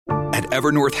At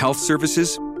Evernorth Health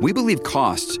Services, we believe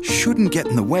costs shouldn't get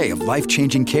in the way of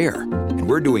life-changing care, and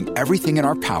we're doing everything in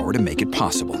our power to make it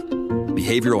possible.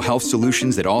 Behavioral health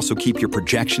solutions that also keep your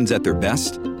projections at their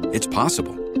best? It's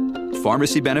possible.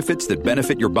 Pharmacy benefits that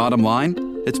benefit your bottom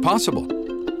line? It's possible.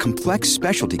 Complex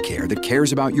specialty care that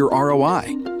cares about your ROI?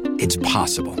 It's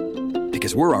possible.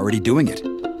 Because we're already doing it.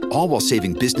 All while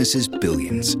saving businesses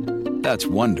billions. That's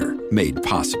Wonder made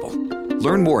possible.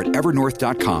 Learn more at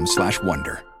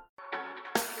evernorth.com/wonder.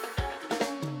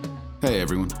 Hey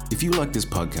everyone, if you like this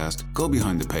podcast, go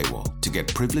behind the paywall to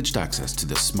get privileged access to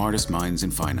the smartest minds in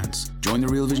finance. Join the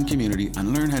Real Vision community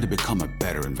and learn how to become a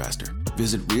better investor.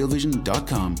 Visit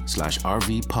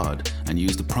realvision.com/RVPod and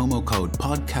use the promo code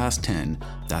PODCAST10,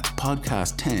 that's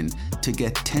PODCAST10, to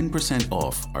get 10%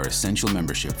 off our essential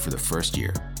membership for the first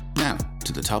year. Now,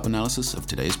 to the top analysis of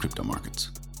today's crypto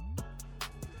markets.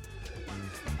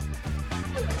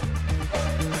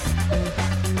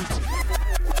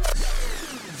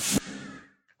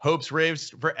 Hopes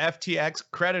raised for FTX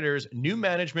creditors, new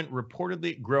management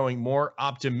reportedly growing more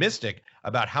optimistic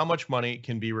about how much money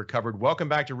can be recovered. Welcome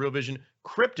back to Real Vision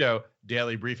Crypto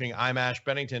Daily Briefing. I'm Ash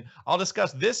Bennington. I'll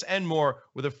discuss this and more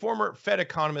with a former Fed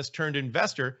economist turned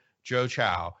investor, Joe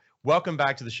Chow. Welcome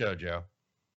back to the show, Joe.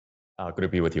 Good to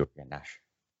be with you again, Ash.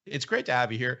 It's great to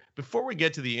have you here. Before we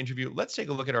get to the interview, let's take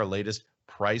a look at our latest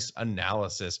price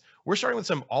analysis. We're starting with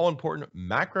some all-important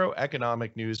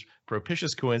macroeconomic news.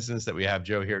 Propitious coincidence that we have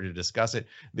Joe here to discuss it.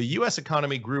 The U.S.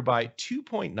 economy grew by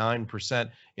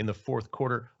 2.9% in the fourth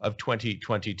quarter of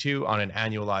 2022 on an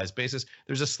annualized basis.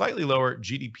 There's a slightly lower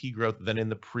GDP growth than in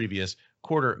the previous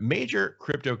quarter. Major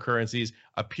cryptocurrencies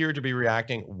appear to be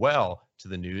reacting well to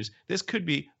the news. This could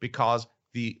be because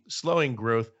the slowing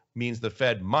growth means the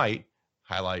Fed might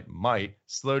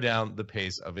slow down the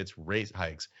pace of its rate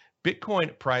hikes.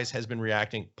 Bitcoin price has been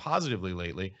reacting positively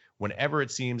lately whenever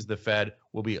it seems the Fed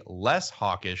will be less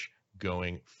hawkish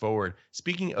going forward.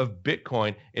 Speaking of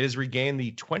Bitcoin, it has regained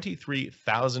the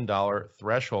 $23,000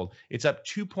 threshold. It's up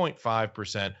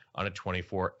 2.5% on a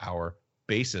 24-hour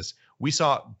basis. We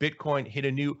saw Bitcoin hit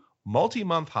a new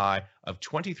multi-month high of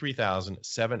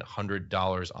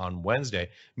 $23,700 on Wednesday.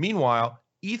 Meanwhile,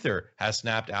 Ether has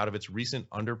snapped out of its recent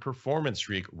underperformance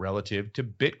streak relative to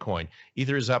Bitcoin.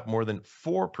 Ether is up more than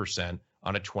 4%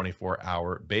 on a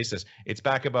 24-hour basis. It's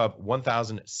back above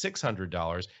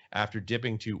 $1,600 after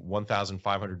dipping to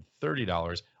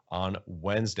 $1,530 on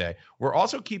Wednesday. We're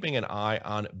also keeping an eye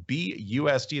on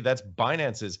BUSD. That's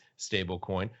Binance's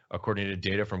stablecoin. According to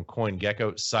data from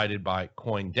CoinGecko cited by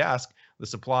CoinDesk, the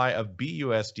supply of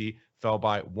BUSD fell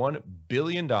by $1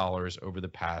 billion over the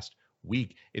past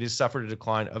week. It has suffered a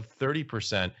decline of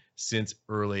 30% since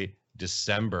early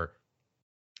December,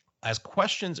 as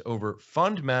questions over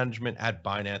fund management at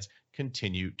Binance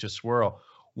continue to swirl.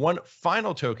 One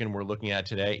final token we're looking at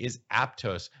today is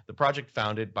Aptos. The project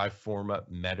founded by former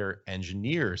Meta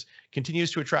engineers continues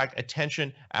to attract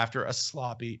attention after a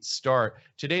sloppy start.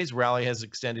 Today's rally has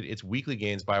extended its weekly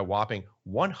gains by a whopping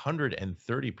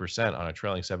 130% on a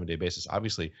trailing 7-day basis.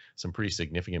 Obviously, some pretty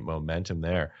significant momentum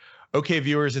there. Okay,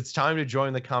 viewers, it's time to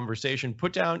join the conversation.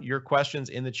 Put down your questions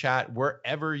in the chat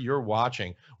wherever you're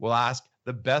watching. We'll ask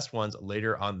the best ones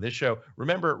later on this show.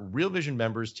 Remember, Real Vision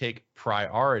members take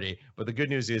priority, but the good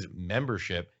news is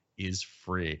membership is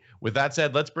free. With that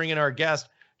said, let's bring in our guest.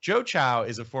 Joe Chow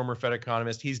is a former Fed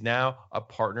economist. He's now a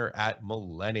partner at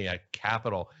Millennia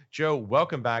Capital. Joe,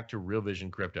 welcome back to Real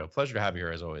Vision Crypto. Pleasure to have you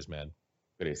here as always, man.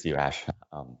 Good to see you, Ash.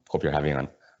 Hope you're having a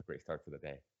great start for the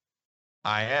day.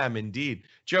 I am indeed.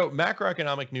 Joe,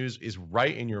 macroeconomic news is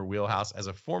right in your wheelhouse. As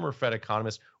a former Fed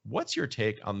economist, what's your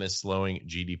take on this slowing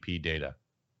GDP data?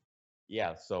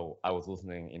 Yeah, so I was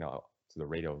listening, to the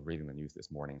radio, reading the news this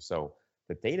morning. So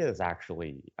the data is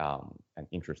actually an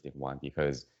interesting one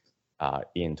because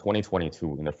in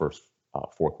 2022, in the first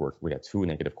 4 quarters, we had 2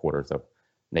 negative quarters of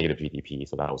negative GDP.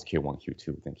 So that was Q1,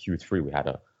 Q2. Then Q3, we had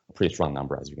a pretty strong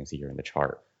number, as you can see here in the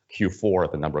chart.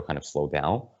 Q4, the number kind of slowed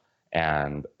down.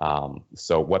 And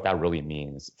so what that really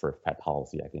means for Fed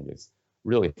policy, I think, is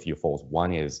really a few folds.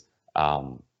 One is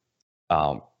I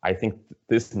think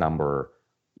this number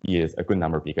is a good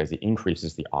number because it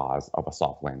increases the odds of a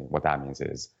soft landing. What that means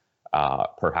is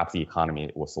perhaps the economy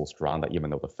was so strong that even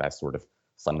though the Fed sort of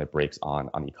suddenly breaks on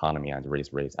the economy and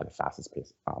raise rates at the fastest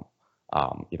pace,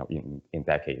 in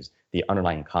decades, the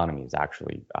underlying economy is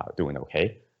actually doing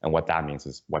okay. And what that means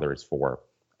is whether it's for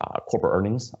corporate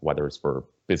earnings, whether it's for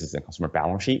business and consumer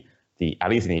balance sheet, at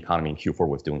least in the economy in Q4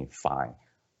 was doing fine.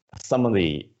 Some of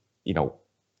the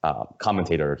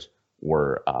commentators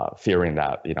were fearing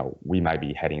that we might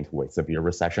be heading to a severe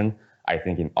recession. I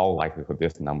think in all likelihood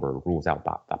this number rules out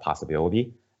that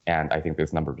possibility, And I think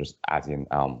this number just adds in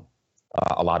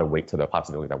a lot of weight to the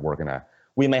possibility that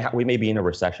we may be in a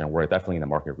recession. We're definitely in a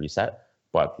market reset,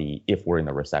 but if we're in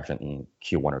a recession in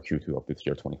Q1 or Q2 of this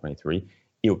year, 2023,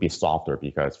 it would be softer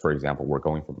because, for example, we're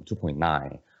going from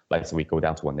 2.9. Let's say we go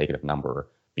down to a negative number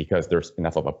because there's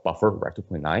enough of a buffer, right?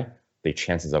 2.9, the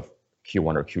chances of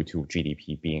Q1 or Q2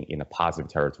 GDP being in a positive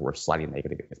territory or slightly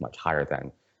negative is much higher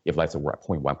than if, let's say, we're at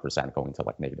 0.1% going to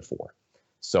like -4.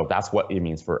 So that's what it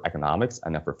means for economics.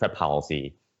 And then for Fed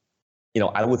policy,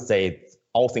 I would say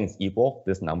all things equal,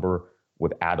 this number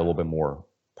would add a little bit more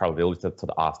probability to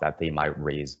the odds that they might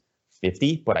raise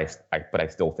 50. But I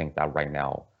still think that right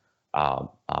now,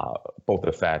 both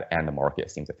the Fed and the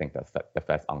market seem to think that the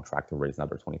Fed's on track to raise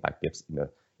another 25 bips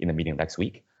in the meeting next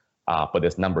week. But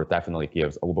this number definitely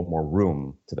gives a little bit more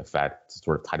room to the Fed to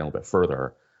sort of tighten a little bit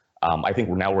further. I think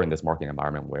we're in this market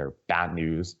environment where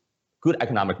good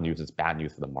economic news is bad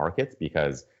news for the markets,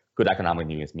 because good economic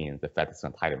news means the Fed is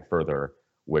going to tighten further,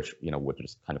 which would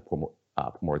just kind of put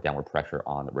more downward pressure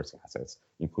on the risk assets,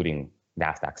 including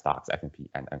Nasdaq stocks, S&P,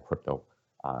 and crypto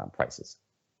prices.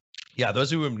 Yeah,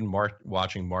 those who have been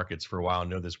watching markets for a while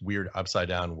know this weird upside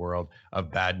down world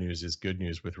of bad news is good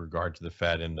news with regard to the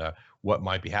Fed and what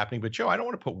might be happening. But Joe, I don't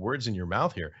want to put words in your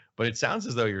mouth here, but it sounds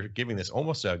as though you're giving this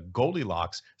almost a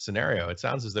Goldilocks scenario. It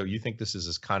sounds as though you think this is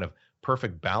this kind of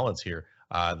perfect balance here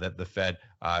that the Fed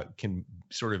can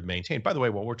sort of maintain. By the way,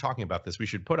 while we're talking about this, we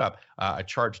should put up a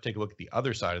chart to take a look at the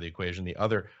other side of the equation, the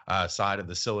other side of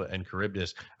the Scylla and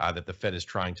Charybdis that the Fed is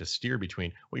trying to steer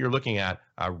between. What you're looking at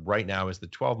right now is the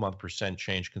 12-month percent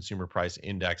change consumer price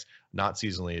index, not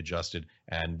seasonally adjusted,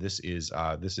 and this is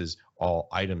all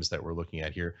items that we're looking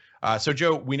at here. So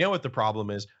Joe, we know what the problem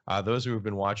is. Those who have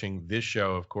been watching this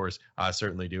show, of course,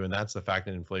 certainly do, and that's the fact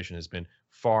that inflation has been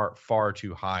far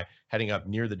too high, heading up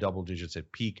near the double digits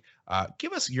at peak.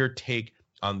 Give us your take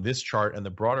on this chart and the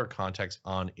broader context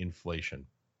on inflation.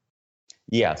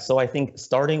 Yeah, so I think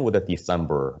starting with the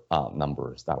December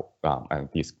numbers and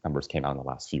these numbers came out in the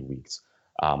last few weeks,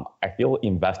 I feel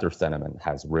investor sentiment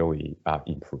has really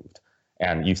improved.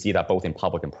 And you see that both in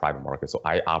public and private markets. So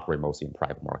I operate mostly in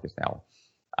private markets now.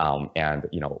 And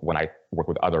when I work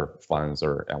with other funds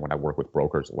and when I work with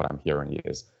brokers, what I'm hearing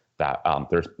is that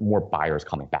there's more buyers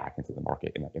coming back into the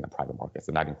market in the private markets,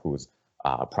 and that includes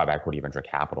private equity, venture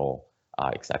capital,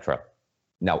 et cetera.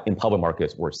 Now, in public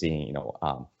markets, we're seeing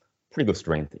pretty good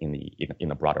strength in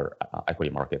the broader equity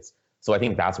markets. So I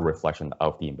think that's a reflection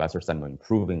of the investor sentiment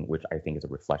improving, which I think is a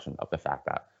reflection of the fact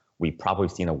that we've probably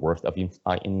seen a worst of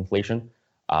inflation.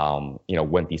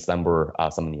 When December,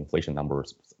 some of the inflation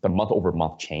numbers, the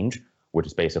month-over-month change, which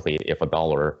is basically if a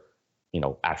dollar,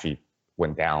 actually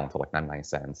went down to like 99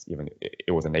 cents, even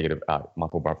it was a negative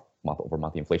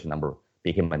month-over-month inflation number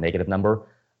became a negative number.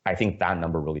 I think that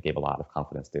number really gave a lot of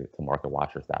confidence to market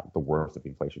watchers that the worst of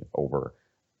inflation is over.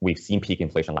 We've seen peak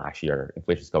inflation last year.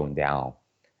 Inflation is going down.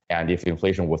 And if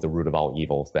inflation was the root of all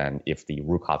evils, then if the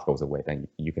root cause goes away, then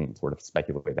you can sort of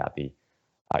speculate that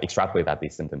extrapolate that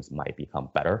these symptoms might become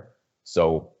better.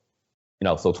 So,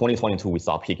 so 2022, we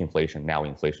saw peak inflation. Now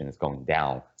inflation is going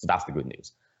down. So that's the good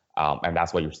news. And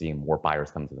that's why you're seeing more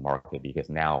buyers come to the market, because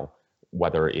now,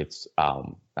 whether it's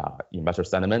investor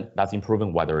sentiment that's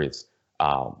improving, whether it's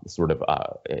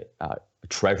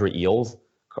treasury yields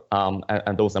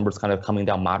and those numbers kind of coming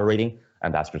down, moderating,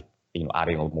 and that's just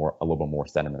adding a little bit more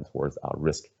sentiment towards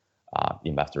risk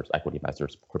investors, equity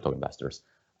investors, crypto investors.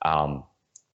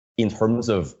 In terms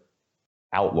of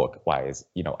outlook wise,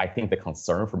 I think the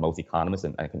concern for most economists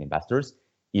and investors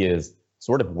is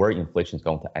sort of where inflation is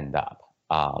going to end up.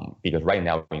 Because right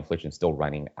now inflation is still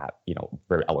running at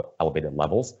very elevated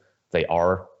levels.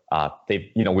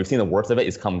 We've seen the worst of it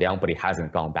is come down, but it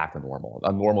hasn't gone back to normal.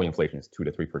 A normal inflation is 2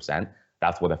 to 3%.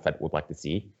 That's what the Fed would like to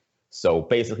see. So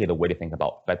basically, the way to think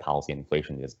about Fed policy and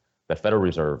inflation is the Federal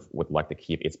Reserve would like to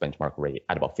keep its benchmark rate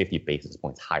at about 50 basis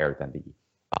points higher than the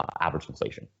average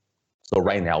inflation. So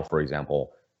right now, for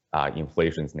example,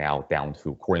 inflation is now down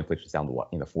to core inflation is down to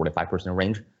in the 4 to 5%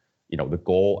 range. The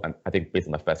goal, and I think based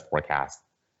on the Fed's forecast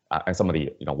and some of the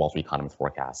Wall Street economists'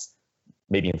 forecasts,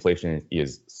 maybe inflation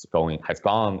has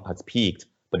peaked,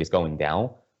 but it's going down.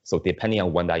 So depending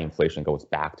on when that inflation goes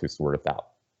back to sort of that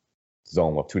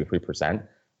zone of 2 to 3%,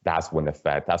 that's where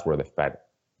the Fed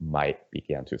might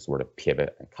begin to sort of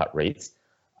pivot and cut rates.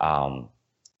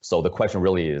 So the question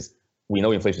really is, we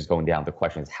know inflation is going down. The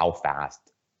question is, how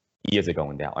fast is it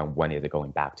going down, and when is it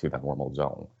going back to the normal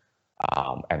zone?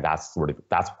 And that's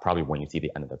probably when you see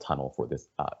the end of the tunnel for this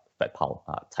Fed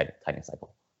tightening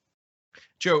cycle.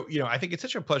 Joe, I think it's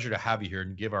such a pleasure to have you here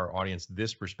and give our audience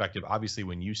this perspective. Obviously,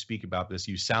 when you speak about this,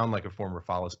 you sound like a former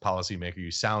policymaker.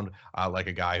 You sound like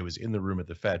a guy who was in the room at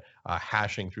the Fed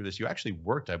hashing through this. You actually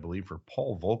worked, I believe, for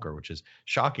Paul Volcker, which is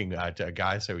shocking to a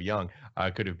guy so young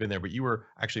could have been there. But you were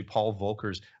actually Paul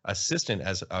Volcker's assistant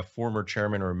as a former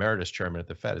chairman or emeritus chairman at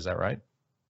the Fed. Is that right?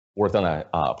 Worked on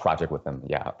a project with them,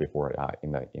 before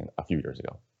in a few years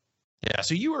ago. Yeah,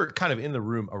 so you were kind of in the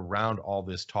room around all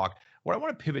this talk. What I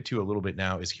want to pivot to a little bit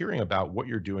now is hearing about what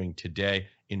you're doing today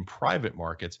in private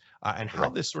markets and how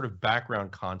Right. this sort of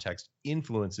background context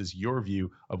influences your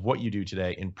view of what you do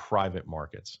today in private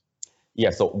markets. Yeah,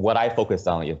 so what I focus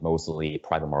on is mostly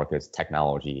private markets,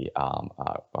 technology,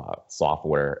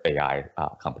 software, AI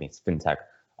companies, fintech,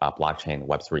 blockchain,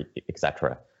 Web3,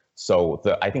 etc. So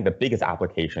I think the biggest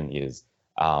application is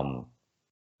um,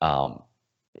 um,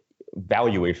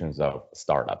 valuations of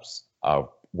startups, of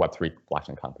Web3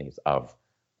 blockchain companies, of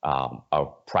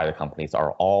private companies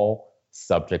are all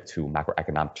subject to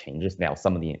macroeconomic changes. Now,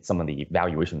 some of the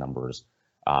valuation numbers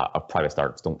of private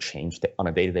startups don't change on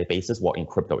a day-to-day basis. While in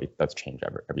crypto, it does change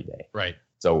every day. Right.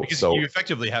 So, Because so you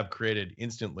effectively have created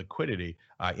instant liquidity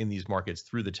in these markets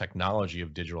through the technology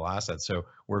of digital assets. So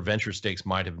where venture stakes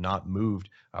might have not moved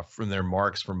from their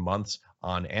marks for months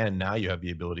on end, now you have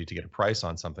the ability to get a price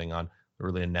on something on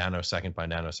really a nanosecond by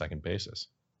nanosecond basis.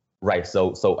 right.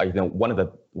 So I one of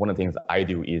the things I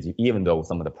do is, even though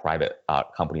some of the private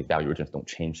companies' valuations don't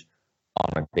change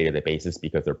on a day-to-day basis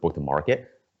because they're book to market,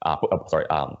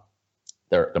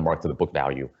 they're the mark to the book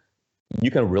value,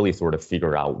 you can really sort of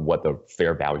figure out what the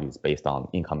fair value is based on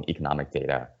income economic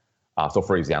data. So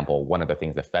for example, one of the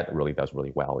things the Fed really does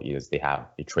really well is they have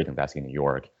a trading desk in New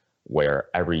York where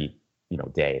every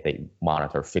day they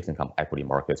monitor fixed income equity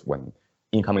markets. When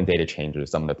incoming data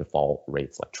changes, some of the default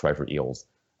rates like treasury yields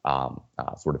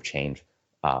sort of change.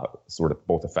 Sort of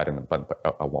both the Fed and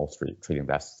the Wall Street trading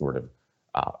desk sort of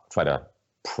try to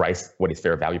price what is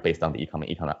fair value based on the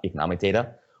economic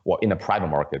data. Well, in the private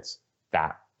markets,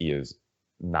 that is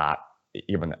not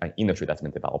even an industry that's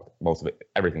been developed. Most of it,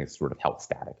 everything is sort of held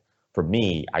static. For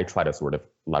me, I try to sort of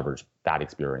leverage that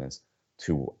experience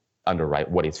to underwrite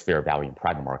what is fair value in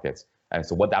private markets. And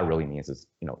so what that really means is,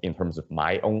 in terms of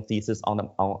my own thesis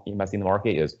on investing in the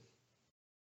market is,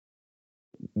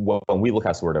 when we look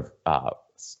at sort of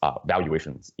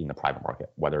valuations in the private market,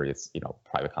 whether it's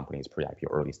private companies, pre-IPO,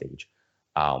 early stage,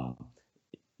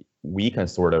 we can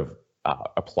sort of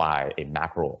apply a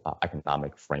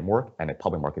macroeconomic framework and a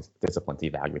public markets discipline to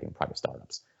evaluating private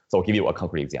startups. So I'll give you a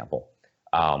concrete example.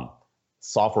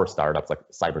 Software startups like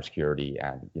cybersecurity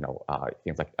and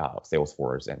things like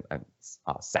Salesforce and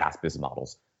SaaS business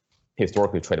models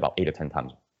historically trade about 8 to 10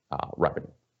 times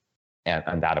revenue,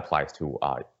 and that applies to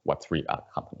Web3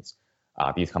 companies.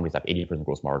 These companies have 80%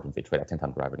 gross margins; they trade at 10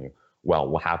 times revenue. Well,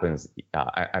 what happens,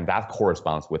 and that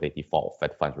corresponds with a default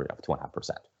Fed funds rate of 2.5%.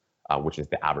 Which is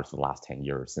the average for the last 10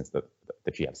 years since the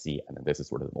GFC, and then this is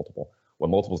sort of the multiple.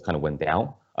 When multiples kind of went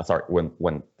down,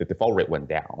 when the default rate went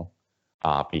down,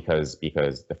 because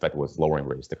the Fed was lowering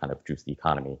rates to kind of juice the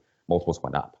economy, multiples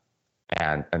went up,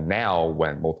 and now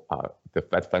when the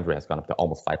Fed funds rate has gone up to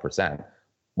almost 5%,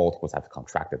 multiples have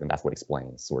contracted, and that's what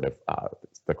explains sort of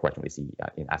the correction we see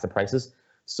in asset prices.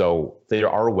 So there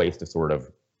are ways to sort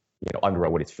of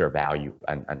underwrite what is fair value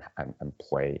and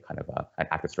play kind of an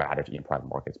active strategy in private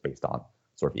markets based on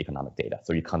sort of economic data.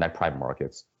 So you connect private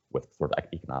markets with sort of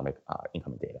economic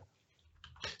income data.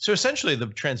 So essentially, the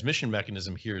transmission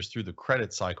mechanism here is through the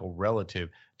credit cycle relative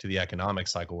to the economic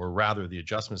cycle, or rather the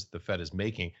adjustments that the Fed is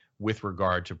making with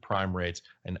regard to prime rates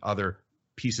and other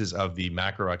pieces of the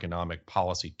macroeconomic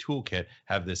policy toolkit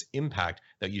have this impact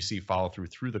that you see follow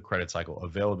through the credit cycle,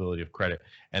 availability of credit,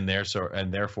 and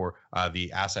therefore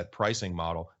the asset pricing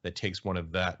model that takes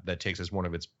as one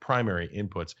of its primary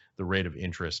inputs the rate of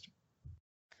interest.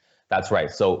 That's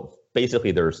right. So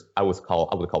basically, I would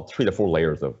call 3 to 4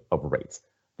 layers of rates.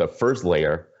 The first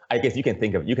layer, I guess you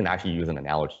can actually use an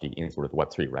analogy in sort of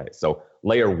Web3, right? So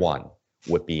layer 1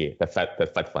 would be the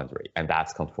Fed funds rate, and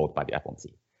that's controlled by the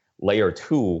FOMC. Layer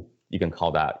 2, you can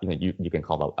call that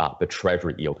the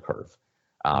Treasury yield curve.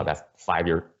 That's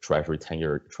 5-year Treasury,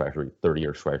 10-year Treasury,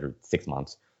 30-year Treasury, 6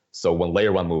 months. So when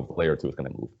layer 1 moves, layer 2 is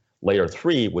going to move. Layer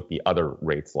 3 would be other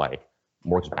rates like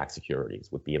mortgage-backed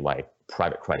securities, would be like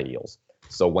private credit yields.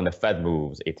 So when the Fed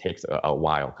moves, it takes a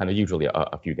while, kind of usually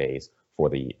a few days, for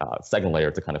the second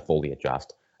layer to kind of fully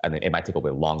adjust. And then it might take a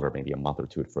bit longer, maybe a month or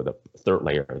two, for the third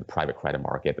layer, the private credit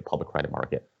market, the public credit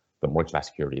market, the mortgage-backed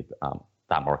security,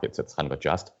 that market to kind of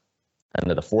adjust. And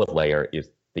then the fourth layer is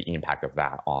the impact of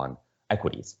that on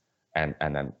equities. And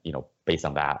then, based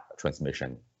on that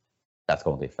transmission, that's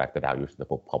going to affect the valuation of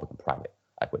both public and private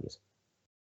equities.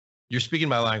 You're speaking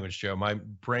my language, Joe. My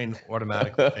brain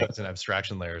automatically thinks in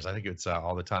abstraction layers. I think it's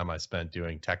all the time I spent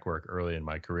doing tech work early in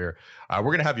my career. We're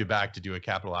going to have you back to do a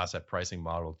capital asset pricing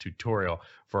model tutorial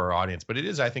for our audience. But it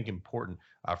is, I think, important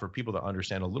for people to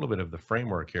understand a little bit of the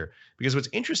framework here. Because what's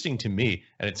interesting to me,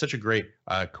 and it's such a great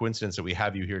coincidence that we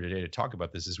have you here today to talk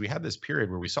about this, is we had this period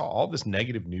where we saw all this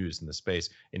negative news in the space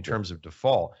in terms of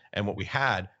default. And what we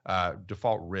had,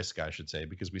 default risk, I should say,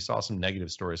 because we saw some negative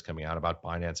stories coming out about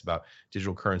Binance, about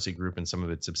Digital Currency Group and some of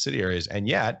its subsidiaries. And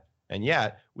yet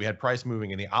we had price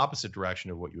moving in the opposite direction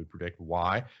of what you would predict.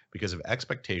 Why? Because of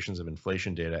expectations of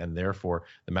inflation data and therefore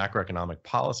the macroeconomic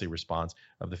policy response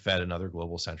of the Fed and other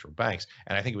global central banks.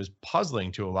 And I think it was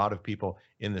puzzling to a lot of people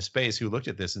in the space who looked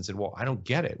at this and said, well, I don't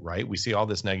get it, right? We see all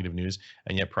this negative news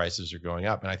and yet prices are going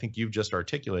up. And I think you've just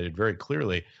articulated very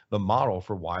clearly the model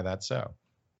for why that's so.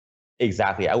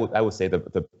 Exactly. I would say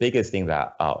the biggest thing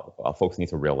that folks need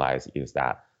to realize is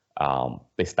that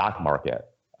the stock market,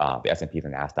 the S&P, the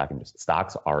NASDAQ, and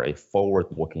stocks are a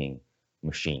forward-looking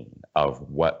machine of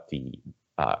what the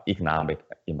economic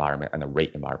environment and the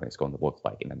rate environment is going to look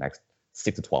like in the next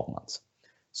 6 to 12 months.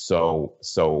 So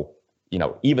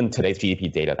even today's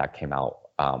GDP data that came out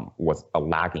was a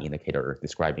lagging indicator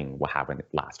describing what happened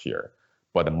last year,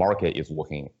 but the market is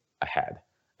looking ahead,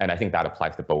 and I think that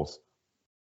applies to both,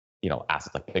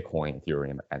 assets like Bitcoin,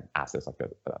 Ethereum, and assets like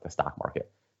the stock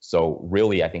market. So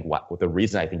really, I think the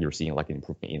reason I think you're seeing like an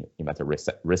improvement in investor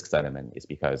risk sentiment is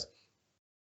because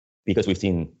we've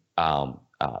seen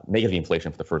negative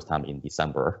inflation for the first time in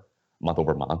December, month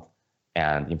over month,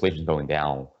 and inflation is going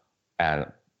down, and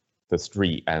the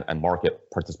street and market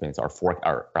participants are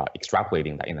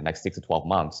extrapolating that in the next 6 to 12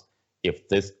 months, if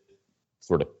this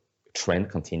sort of trend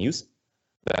continues,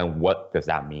 then what does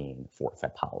that mean for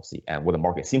Fed policy? And what the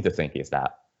market seems to think is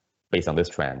that based on this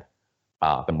trend,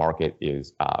 the market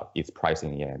is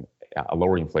pricing in a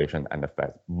lower inflation, and the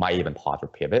Fed might even pause or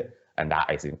pivot, and that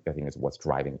I think is what's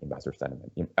driving investor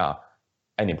sentiment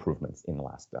and improvements in the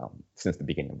last since the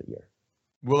beginning of the year.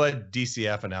 We'll add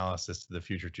DCF analysis to the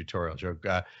future tutorial, Joe.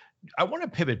 I want to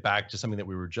pivot back to something that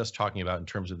we were just talking about in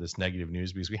terms of this negative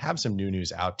news, because we have some new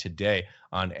news out today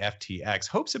on FTX.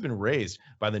 Hopes have been raised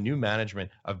by the new management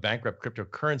of bankrupt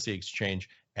cryptocurrency exchange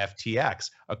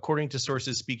FTX. According to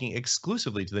sources speaking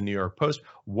exclusively to the New York Post,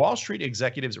 Wall Street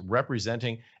executives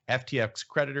representing FTX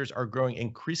creditors are growing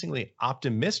increasingly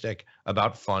optimistic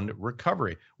about fund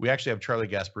recovery. We actually have Charlie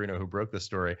Gasparino, who broke the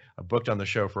story, booked on the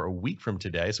show for a week from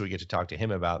today, so we get to talk to him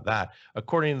about that.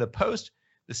 According to the Post,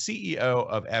 the CEO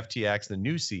of FTX, the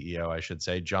new CEO, I should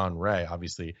say, John Ray,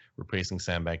 obviously replacing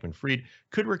Sam Bankman-Fried,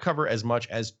 could recover as much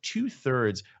as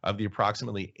 2/3 of the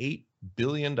approximately $8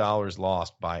 billion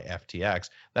lost by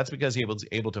FTX. That's because he was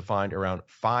able to find around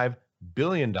 $5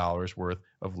 billion worth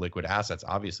of liquid assets.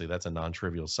 Obviously, that's a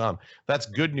non-trivial sum. That's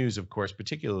good news, of course,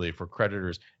 particularly for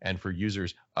creditors and for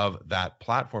users of that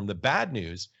platform. The bad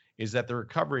news is that the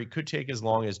recovery could take as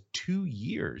long as 2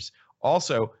 years.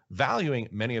 Also, valuing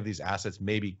many of these assets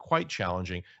may be quite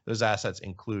challenging. Those assets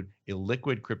include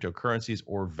illiquid cryptocurrencies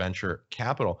or venture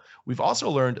capital. We've also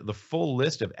learned the full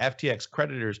list of FTX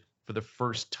creditors for the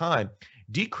first time.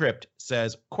 Decrypt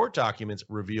says court documents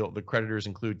reveal the creditors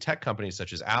include tech companies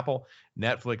such as Apple,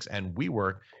 Netflix, and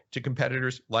WeWork, to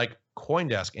competitors like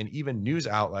CoinDesk, and even news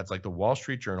outlets like the Wall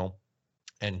Street Journal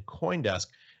and CoinDesk.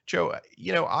 Joe,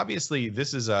 obviously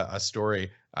this is a story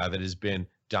that has been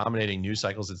dominating news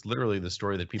cycles. It's literally the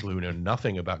story that people who know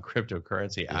nothing about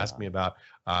cryptocurrency ask me about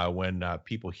when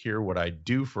people hear what I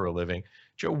do for a living.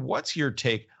 Joe, what's your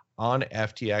take on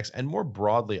FTX and more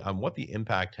broadly on what the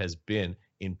impact has been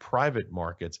in private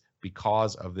markets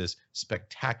because of this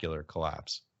spectacular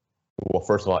collapse? Well,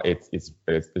 first of all, it's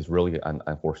really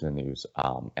unfortunate news,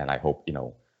 and I hope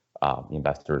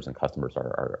investors and customers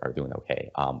are doing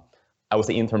okay. I would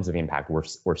say in terms of impact,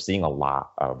 we're seeing a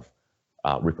lot of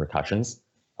repercussions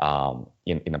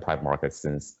in the private market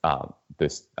since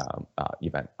this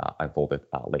event unfolded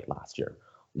late last year.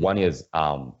 One is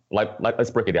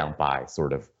let's break it down by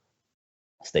sort of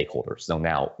stakeholders. So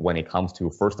now, when it comes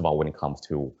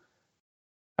to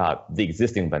the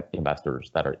existing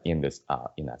investors that are in this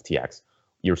in FTX,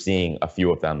 you're seeing a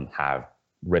few of them have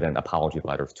written apology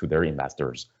letters to their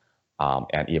investors,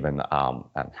 and even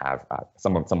and have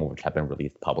some of which have been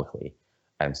released publicly.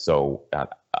 And so,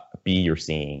 you're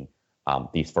seeing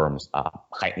these firms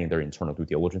heightening their internal due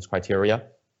diligence criteria.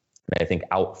 And I think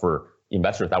out for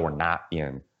investors that were not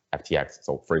in FTX.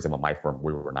 So, for example, my firm,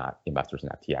 we were not investors in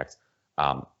FTX,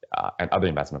 and other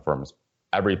investment firms.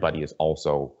 Everybody is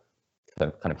also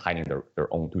kind of heightening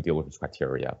their own due diligence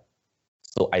criteria.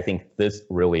 So I think this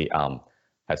really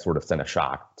has sort of sent a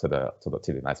shock to the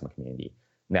investment community.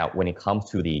 Now, when it comes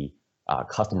to the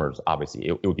customers, obviously,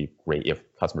 it would be great if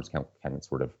customers can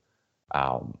sort of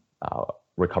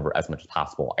recover as much as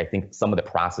possible. I think some of the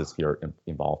process here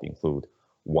involved include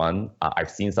one, I've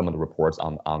seen some of the reports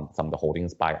on some of the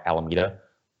holdings by Alameda.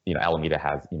 Alameda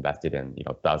has invested in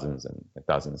dozens and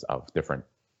dozens of different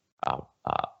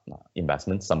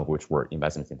investments, some of which were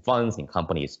investments in funds, in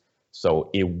companies. So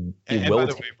it will. By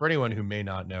the way, for anyone who may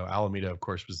not know, Alameda, of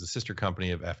course, was the sister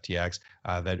company of FTX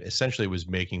that essentially was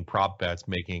making prop bets,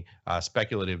 making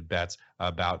speculative bets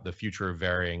about the future of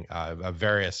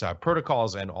various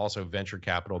protocols, and also venture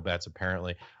capital bets,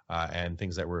 apparently, and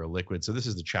things that were illiquid. So this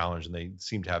is the challenge, and they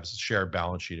seem to have shared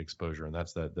balance sheet exposure, and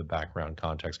that's the background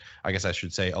context. I guess I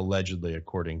should say allegedly,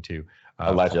 according to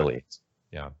allegedly.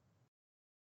 Yeah.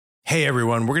 Hey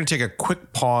everyone, we're going to take a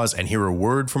quick pause and hear a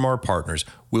word from our partners.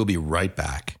 We'll be right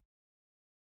back.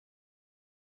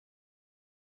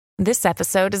 This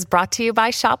episode is brought to you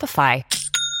by Shopify.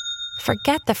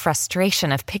 Forget the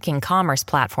frustration of picking commerce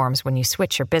platforms when you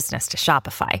switch your business to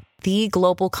Shopify, the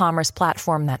global commerce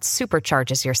platform that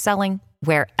supercharges your selling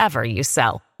wherever you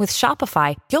sell. With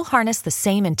Shopify, you'll harness the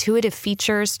same intuitive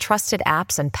features, trusted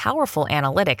apps, and powerful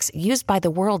analytics used by the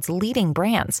world's leading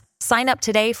brands. Sign up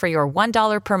today for your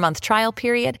 $1 per month trial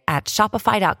period at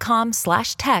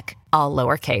shopify.com/tech, all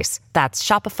lowercase. That's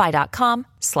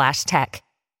shopify.com/tech.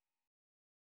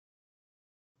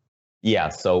 Yeah,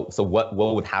 so what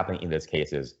would happen in this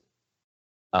case is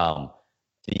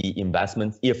the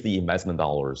investments, if the investment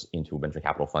dollars into venture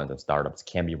capital funds and startups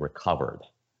can be recovered,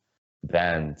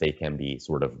 then they can be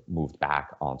sort of moved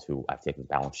back onto FTX's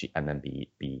balance sheet and then be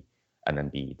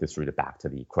distributed back to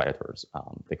the creditors,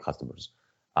 the customers.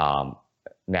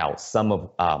 Now,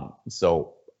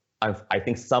 so I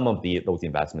think some of those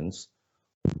investments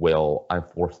will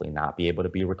unfortunately not be able to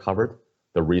be recovered.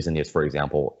 The reason is, for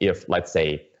example, if let's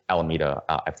say Alameda,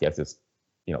 FTX's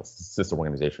sister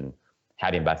organization,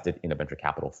 had invested in a venture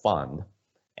capital fund,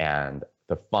 and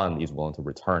the fund is willing to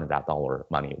return that dollar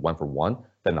money one for one,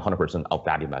 then 100% of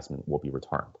that investment will be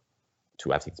returned to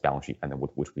FTX's balance sheet, and then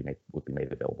which would be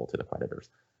made available to the creditors.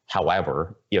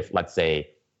 However, if let's say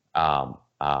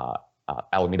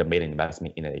Alameda made an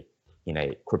investment in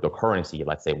a cryptocurrency,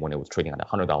 let's say when it was trading at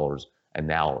 $100, and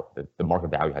now the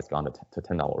market value has gone to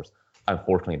 $10,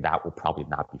 unfortunately, that will probably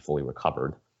not be fully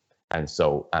recovered. And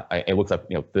so it looks like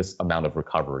this amount of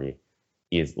recovery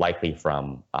is likely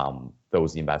from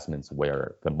those investments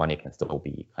where the money can still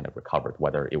be kind of recovered,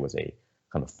 whether it was a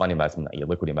kind of fund investment, a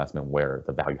liquid investment where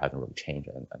the value hasn't really changed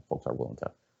and folks are willing to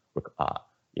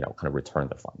kind of return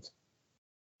the funds.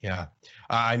 Yeah,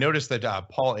 I noticed that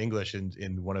Paul English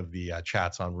in one of the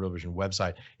chats on Real Vision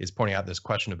website is pointing out this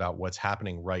question about what's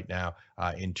happening right now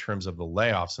in terms of the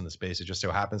layoffs in the space. It just so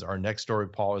happens our next story,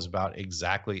 Paul, is about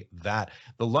exactly that.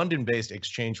 The London-based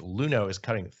exchange Luno is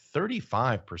cutting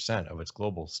 35% of its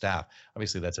global staff.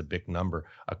 Obviously, that's a big number.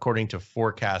 According to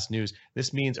Forecast News,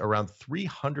 this means around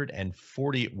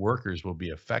 340 workers will be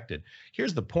affected.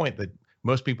 Here's the point that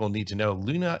most people need to know.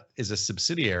 Luna is a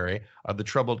subsidiary of the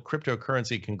troubled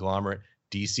cryptocurrency conglomerate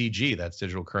DCG, that's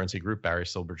Digital Currency Group, Barry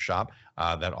Silbert's shop,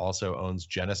 that also owns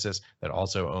Genesis, that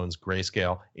also owns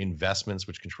Grayscale Investments,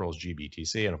 which controls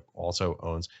GBTC, and also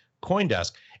owns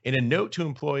CoinDesk. In a note to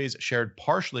employees shared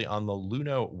partially on the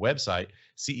Luno website,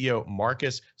 CEO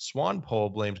Marcus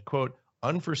Swanepoel blamed, quote,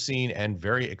 unforeseen and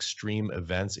very extreme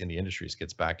events in the industry. This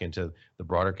gets back into the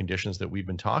broader conditions that we've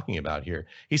been talking about here.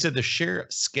 He said the sheer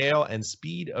scale and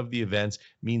speed of the events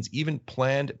means even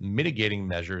planned mitigating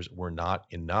measures were not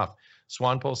enough.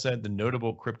 Swanepoel said the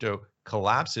notable crypto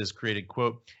collapses created,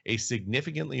 quote, a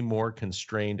significantly more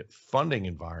constrained funding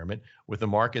environment with the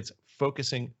markets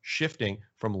shifting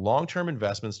from long-term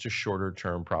investments to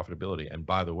shorter-term profitability. And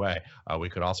by the way, we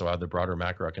could also add the broader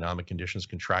macroeconomic conditions,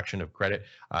 contraction of credit,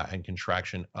 and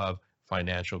contraction of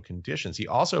financial conditions. He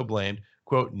also blamed,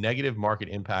 quote, negative market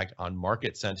impact on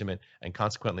market sentiment and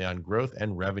consequently on growth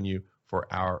and revenue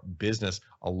for our business,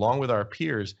 along with our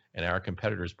peers and our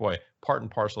competitors. Boy, part and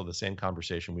parcel of the same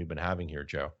conversation we've been having here,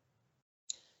 Joe.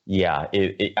 Yeah,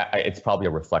 it's probably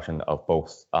a reflection of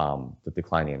both the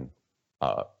declining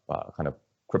kind of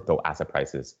crypto asset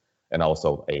prices and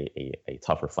also a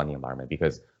tougher funding environment.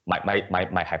 Because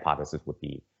my hypothesis would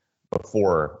be,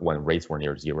 before, when rates were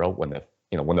near zero, when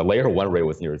the layer one rate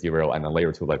was near zero and the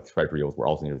layer two like treasury were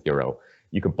also near zero,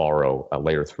 you could borrow a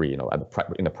layer three, in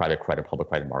the private credit, public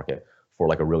credit market for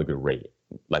like a really good rate.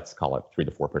 Let's call it 3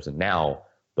 to 4%. Now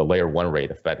the layer one rate,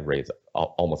 the Fed rates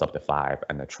almost up to 5%,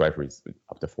 and the treasuries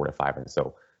up to 4 to 5%. And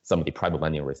so some of the private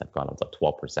lending rates have gone up to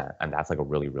 12%, and that's like a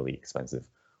really, really expensive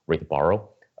rate to borrow.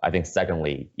 I think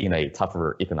secondly, in a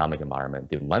tougher economic environment,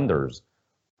 the lenders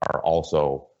are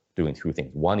also doing two things.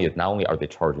 One is not only are they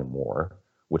charging more,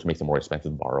 which makes it more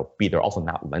expensive to borrow, B, they're also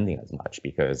not lending as much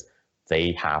because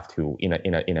they have to, in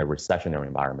a recessionary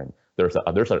environment, there's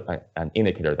an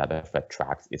indicator that the Fed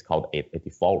tracks. It's called a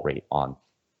default rate of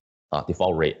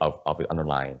the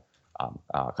underlying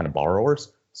kind of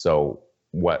borrowers. So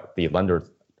what the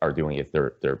lenders are doing is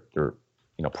they're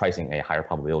pricing a higher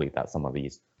probability that some of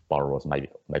these borrowers might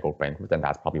go bankrupt, and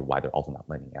that's probably why they're also not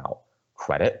lending out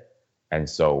credit. And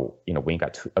so when you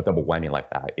got a double whammy like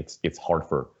that, it's hard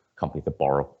for companies to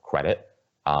borrow credit.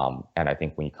 And I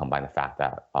think when you combine the fact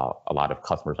that a lot of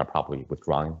customers are probably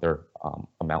withdrawing their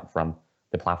amount from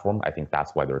the platform, I think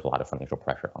that's why there's a lot of financial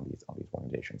pressure on these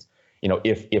organizations.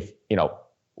 If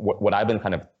what I've been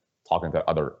kind of talking to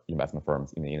other investment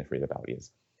firms in the industry about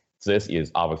is, so this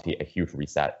is obviously a huge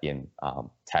reset in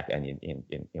tech and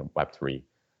in Web3.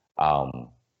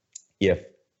 If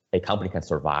a company can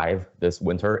survive this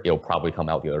winter, it'll probably come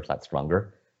out the other side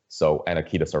stronger. So, and a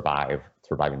key to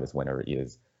surviving this winter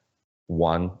is,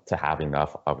 one, to have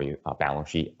enough of a balance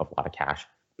sheet of a lot of cash.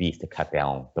 B, to cut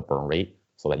down the burn rate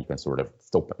so that you can sort of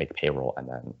still make payroll and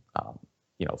then,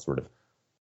 sort of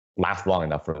last long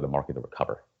enough for the market to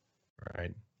recover.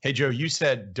 Right. Hey, Joe, you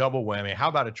said double whammy. How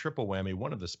about a triple whammy?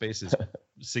 One of the space's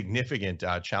significant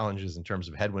challenges in terms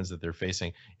of headwinds that they're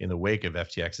facing in the wake of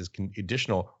FTX is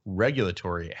additional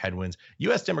regulatory headwinds.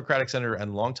 U.S. Democratic Senator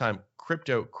and longtime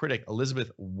crypto critic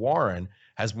Elizabeth Warren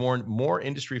has warned more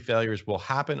industry failures will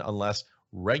happen unless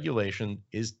regulation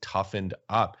is toughened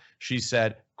up. She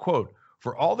said, quote,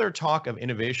 "For all their talk of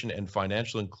innovation and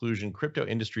financial inclusion, crypto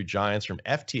industry giants from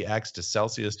FTX to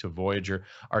Celsius to Voyager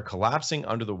are collapsing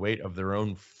under the weight of their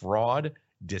own fraud,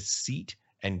 deceit,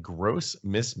 and gross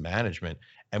mismanagement.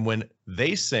 And when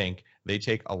they sink, they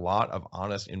take a lot of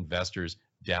honest investors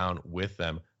down with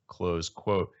them," close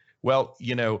quote. Well,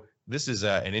 this is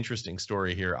an interesting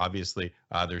story here. Obviously,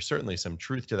 there's certainly some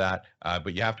truth to that,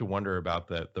 but you have to wonder about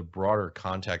the broader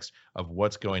context of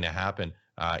what's going to happen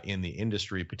in the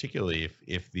industry, particularly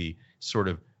if the sort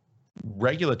of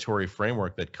regulatory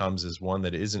framework that comes is one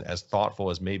that isn't as thoughtful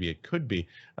as maybe it could be.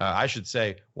 I should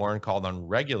say Warren called on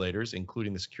regulators,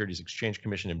 including the Securities Exchange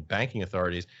Commission and banking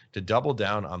authorities, to double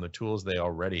down on the tools they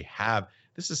already have.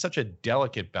 This is such a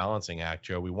delicate balancing act,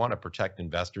 Joe. We want to protect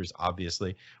investors,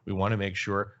 obviously. We want to make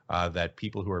sure that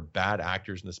people who are bad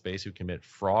actors in the space who commit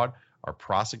fraud are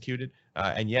prosecuted.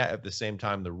 And yet, at the same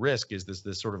time, the risk is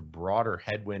this sort of broader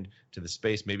headwind to the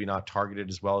space, maybe not targeted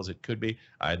as well as it could be.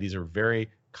 These are very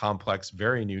complex,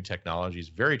 very new technologies,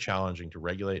 very challenging to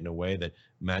regulate in a way that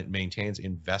maintains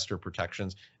investor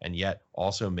protections and yet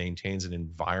also maintains an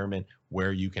environment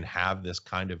where you can have this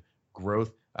kind of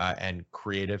growth and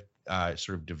creative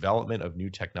sort of development of new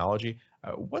technology.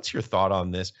 What's your thought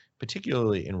on this,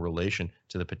 particularly in relation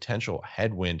to the potential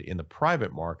headwind in the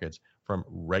private markets from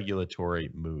regulatory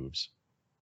moves?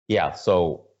 Yeah,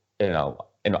 so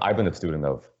I've been a student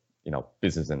of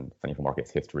business and financial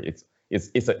markets history.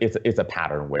 It's a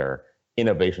pattern where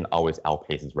innovation always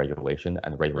outpaces regulation,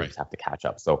 and regulators have to catch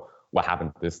up. So what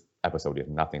happened this episode is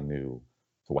nothing new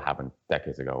to what happened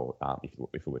decades ago, if you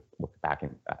would look back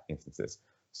in instances.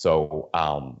 So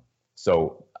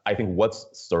I think what's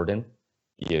certain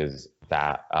is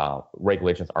that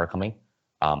regulations are coming.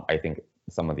 I think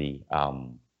some of the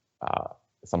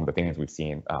things we've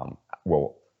seen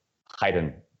will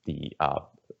heighten the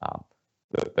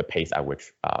pace at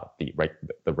which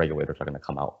the regulators are going to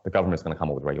come out. The government's going to come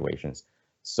up with regulations.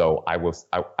 So I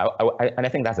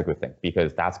think that's a good thing,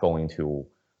 because that's going to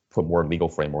put more legal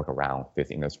framework around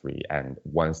this industry. And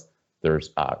once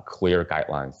there's clear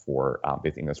guidelines for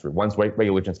this industry, once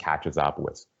regulations catches up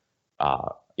with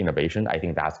innovation, I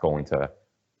think that's going to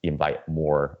invite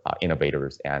more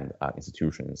innovators and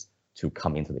institutions to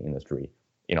come into the industry.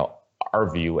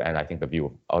 Our view, and I think the view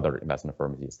of other investment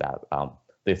firms, is that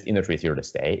this industry is here to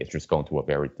stay. It's just going through a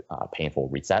very painful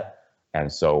reset,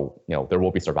 and so there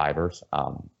will be survivors,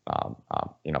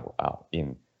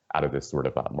 out of this sort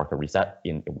of market reset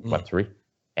in Web3,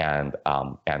 and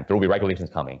there will be regulations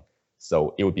coming.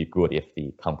 So it would be good if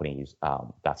the companies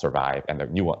that survive and the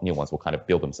new ones will kind of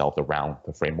build themselves around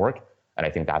the framework, and I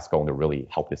think that's going to really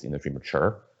help this industry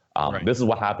mature. This is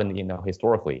what happened,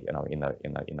 historically, in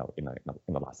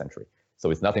the last century. So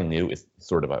it's nothing new. It's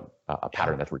sort of a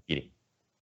pattern that's repeating.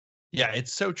 Yeah,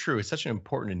 it's so true. It's such an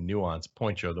important and nuanced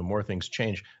point, Joe. The more things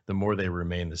change, the more they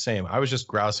remain the same. I was just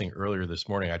grousing earlier this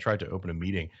morning. I tried to open a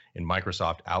meeting in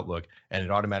Microsoft Outlook, and it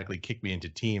automatically kicked me into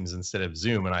Teams instead of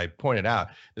Zoom. And I pointed out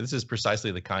that this is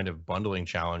precisely the kind of bundling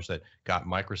challenge that got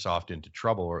Microsoft into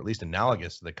trouble, or at least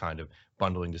analogous to the kind of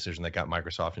bundling decision that got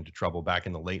Microsoft into trouble back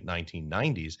in the late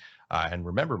 1990s. And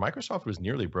remember, Microsoft was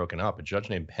nearly broken up. A judge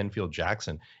named Penfield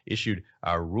Jackson issued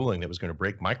a ruling that was going to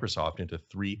break Microsoft into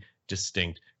three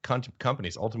distinct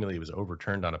companies. Ultimately, it was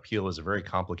overturned on appeal. It was a very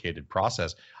complicated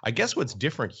process. I guess what's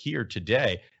different here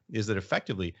today is that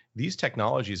effectively these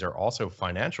technologies are also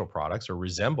financial products, or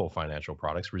resemble financial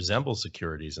products, resemble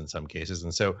securities in some cases.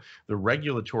 And so the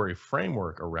regulatory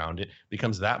framework around it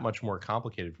becomes that much more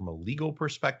complicated from a legal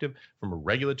perspective, from a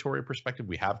regulatory perspective.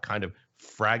 We have kind of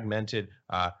fragmented,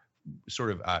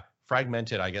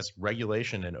 I guess,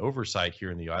 regulation and oversight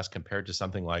here in the US compared to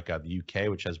something like the UK,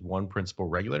 which has one principal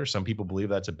regulator. Some people believe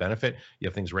that's a benefit. You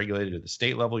have things regulated at the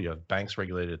state level. You have banks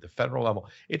regulated at the federal level.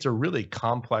 It's a really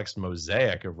complex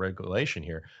mosaic of regulation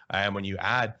here. And when you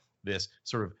add this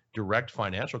sort of direct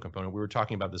financial component, we were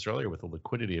talking about this earlier with the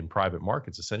liquidity in private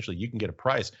markets. Essentially, you can get a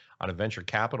price on a venture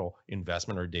capital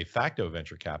investment or de facto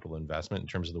venture capital investment in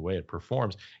terms of the way it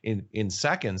performs in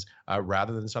seconds,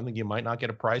 rather than something you might not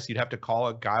get a price. You'd have to call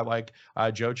a guy like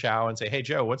Joe Chow and say, "Hey,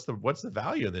 Joe, what's the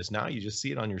value of this?" Now you just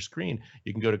see it on your screen.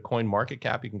 You can go to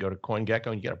CoinMarketCap, you can go to CoinGecko,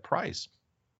 and you get a price.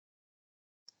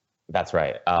 That's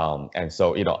right. And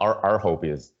so, our hope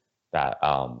is that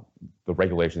the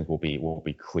regulations will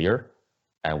be clear,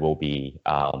 and will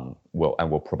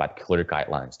provide clear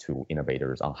guidelines to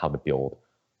innovators on how to build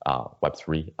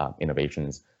Web3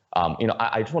 innovations.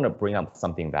 I just want to bring up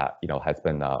something that has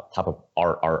been top of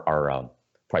our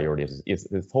priorities is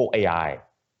this whole AI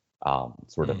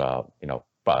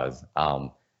buzz.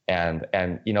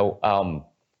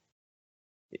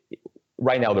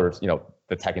 Right now there's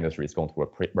the tech industry is going through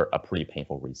a pretty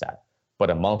painful reset. But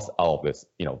amongst all of this,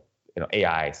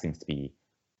 AI seems to be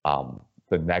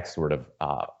the next sort of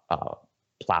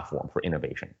platform for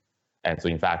innovation. And so,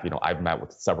 in fact, I've met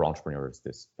with several entrepreneurs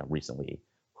recently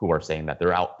who are saying that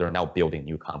they're now building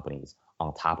new companies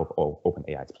on top of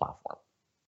OpenAI's platform.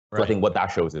 Right. So I think what that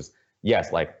shows is,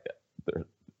 yes, like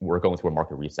we're going through a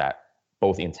market reset,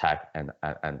 both in tech and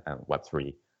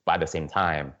Web3. But at the same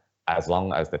time, as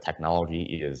long as the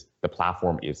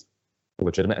platform is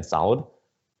legitimate and solid,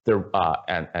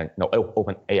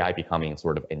 OpenAI becoming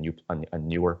sort of a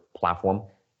newer platform,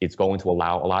 it's going to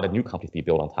allow a lot of new companies to be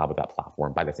built on top of that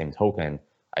platform. By the same token,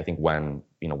 I think when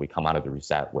we come out of the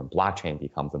reset, when blockchain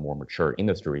becomes a more mature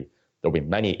industry, there'll be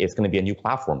it's going to be a new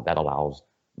platform that allows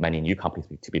many new companies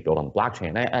to be built on the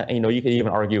blockchain. And you could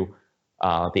even argue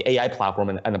the AI platform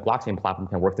and the blockchain platform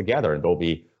can work together, and there'll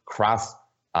be cross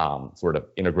sort of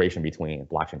integration between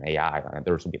blockchain and AI. And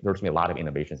there's going to be a lot of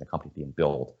innovations and companies being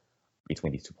built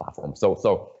between these two platforms.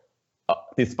 So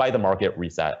despite the market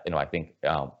reset, I think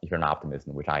if you're an optimist,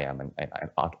 which I am, and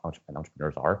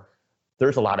entrepreneurs are,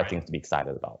 there's a lot of things to be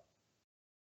excited about.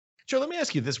 Joe, let me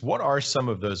ask you this. What are some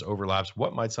of those overlaps?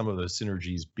 What might some of those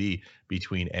synergies be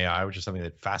between AI, which is something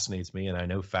that fascinates me and I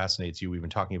know fascinates you, we've been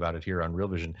talking about it here on Real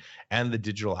Vision, and the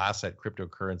digital asset,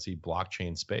 cryptocurrency,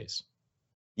 blockchain space?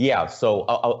 Yeah, so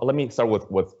let me start with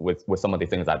some of the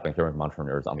things I've been hearing from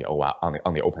entrepreneurs on the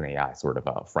OpenAI sort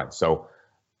of front. So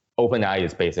OpenAI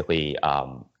is basically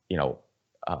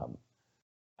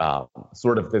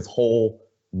sort of this whole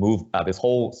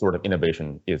sort of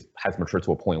innovation has matured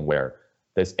to a point where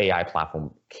this AI platform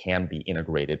can be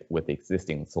integrated with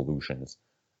existing solutions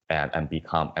and be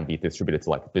distributed to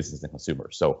like business and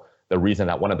consumers. So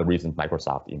one of the reasons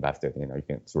Microsoft invested, you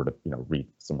can sort of read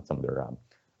some of their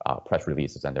press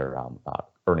releases and their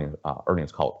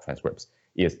earnings call transcripts,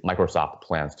 is Microsoft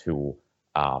plans to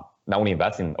not only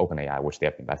invest in OpenAI, which they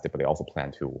have invested, but they also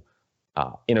plan to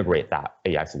integrate that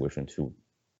AI solution to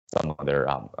some of their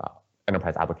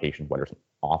enterprise applications, whether it's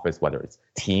Office, whether it's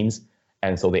Teams.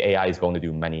 And so the AI is going to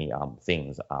do many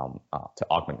things to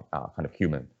augment kind of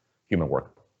human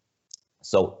work.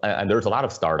 So, and there's a lot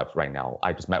of startups right now.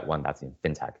 I just met one that's in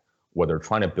fintech, where they're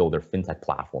trying to build their fintech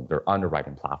platform, their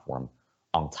underwriting platform,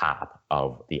 on top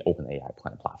of the OpenAI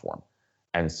platform.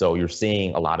 And so you're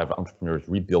seeing a lot of entrepreneurs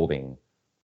rebuilding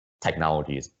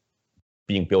technologies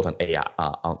being built on AI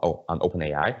on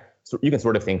OpenAI. So you can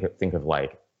sort of think of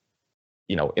like,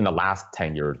 in the last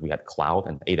 10 years, we had cloud,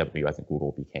 and AWS and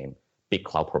Google became big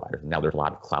cloud providers. Now there's a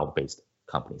lot of cloud-based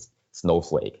companies,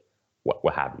 Snowflake,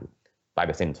 what have you. By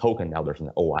the same token, now there's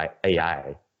an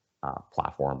AI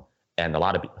platform, and a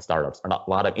lot of startups, a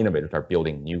lot of innovators are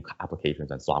building new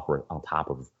applications and software on top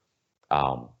of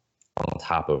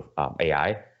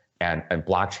AI, and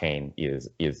blockchain is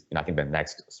I think the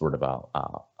next sort of a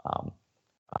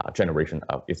generation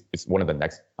of it's one of the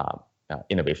next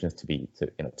innovations to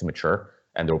mature,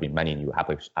 and there will be many new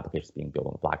applications being built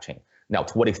on the blockchain. Now,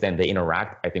 to what extent they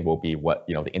interact, I think will be what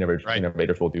the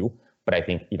innovators will do. But I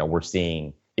think we're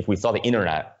seeing, if we saw the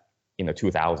internet in the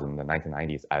 2000s, the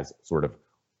 1990s as sort of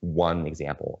one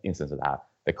instance of that,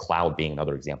 the cloud being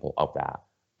another example of that.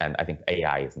 And I think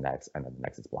AI is next, and then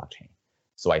next is blockchain.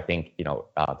 So I think,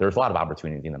 there's a lot of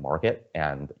opportunity in the market,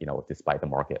 and, despite the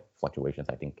market fluctuations,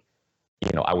 I think,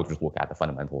 I would just look at the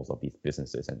fundamentals of these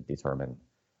businesses and determine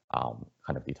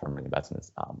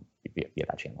investments via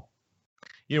that channel.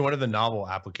 One of the novel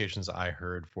applications I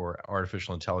heard for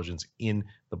artificial intelligence in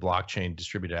the blockchain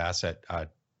distributed asset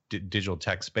digital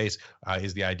tech space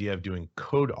is the idea of doing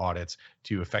code audits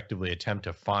to effectively attempt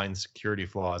to find security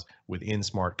flaws within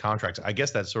smart contracts. I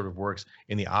guess that sort of works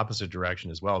in the opposite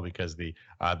direction as well, because the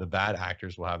bad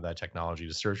actors will have that technology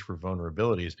to search for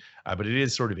vulnerabilities. But it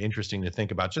is sort of interesting to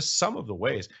think about just some of the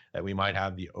ways that we might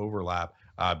have the overlap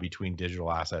between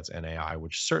digital assets and AI,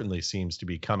 which certainly seems to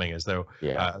be coming, as though,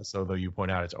 so though you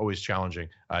point out, it's always challenging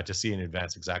to see in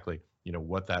advance exactly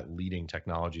what that leading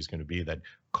technology is going to be that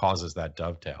causes that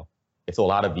dovetail. So a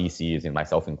lot of VCs, and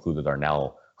myself included, are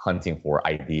now hunting for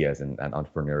ideas and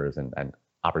entrepreneurs and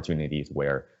opportunities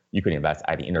where you can invest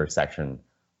at the intersection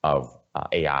of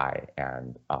AI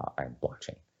and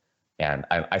blockchain. And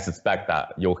I suspect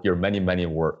that you'll hear many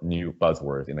new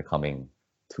buzzwords in the coming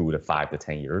 2 to 5 to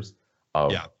 10 years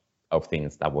of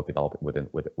things that will develop within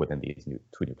these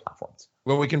two new platforms.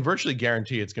 Well, we can virtually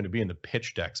guarantee it's going to be in the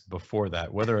pitch decks before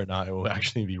that. Whether or not it will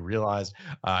actually be realized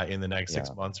in the next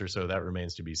 6 months or so, that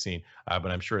remains to be seen. But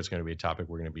I'm sure it's going to be a topic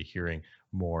we're going to be hearing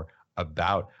more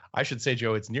about. I should say,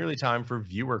 Joe, it's nearly time for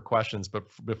viewer questions. But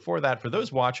before that, for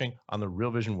those watching on the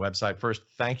Real Vision website, first,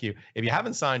 thank you. If you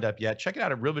haven't signed up yet, check it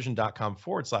out at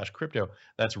realvision.com/crypto.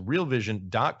 That's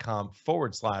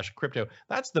realvision.com/crypto.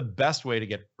 That's the best way to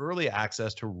get early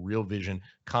access to Real Vision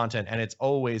content. And it's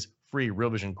always free Real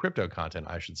Vision crypto content,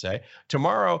 I should say.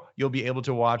 Tomorrow, you'll be able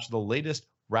to watch the latest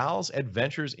Raoul's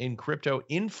Adventures in Crypto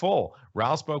in full.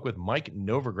 Raoul spoke with Mike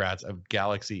Novogratz of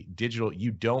Galaxy Digital.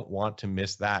 You don't want to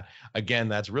miss that. Again,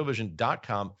 that's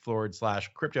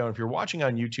realvision.com/crypto. And if you're watching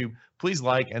on YouTube, please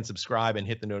like and subscribe and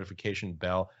hit the notification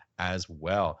bell as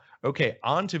well. Okay,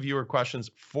 on to viewer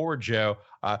questions for Joe.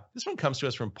 This one comes to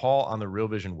us from Paul on the Real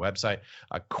Vision website.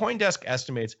 CoinDesk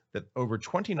estimates that over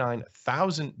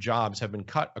 29,000 jobs have been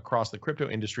cut across the crypto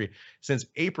industry since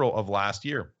April of last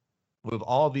year. With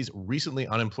all of these recently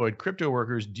unemployed crypto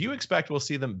workers, do you expect we'll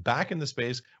see them back in the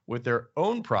space with their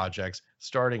own projects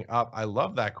starting up? I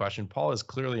love that question. Paul is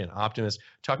clearly an optimist,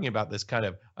 talking about this kind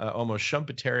of almost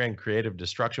Schumpeterian creative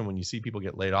destruction. When you see people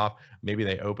get laid off, maybe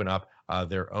they open up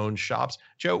their own shops.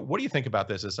 Joe, what do you think about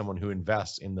this as someone who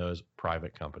invests in those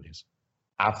private companies?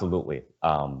 Absolutely.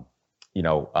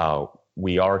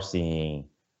 We are seeing,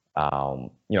 I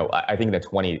think in the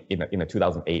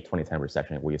 2008, 2010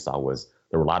 recession, what you saw was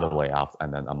there were a lot of layoffs,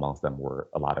 and then amongst them were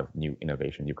a lot of new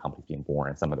innovation, new companies being born,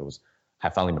 and some of those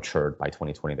have finally matured by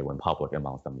 2020. They went public.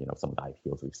 Amongst them, some of the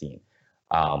IPOs we've seen.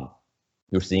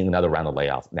 You're seeing another round of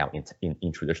layoffs now in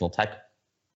traditional tech,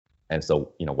 and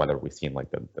so whether we've seen like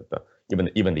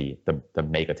even the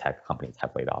mega tech companies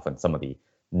have laid off, and some of the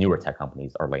newer tech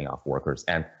companies are laying off workers,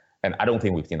 and I don't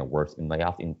think we've seen the worst in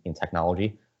layoffs in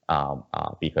technology,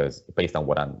 because based on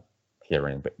what I'm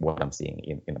hearing, what I'm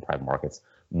seeing in the private markets,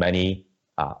 many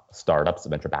startups,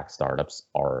 venture-backed startups,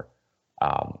 are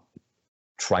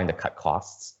trying to cut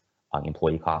costs on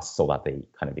employee costs so that they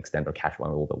kind of extend their cash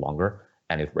runway a little bit longer.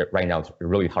 And right now, it's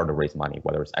really hard to raise money,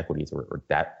 whether it's equities or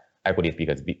debt. Equities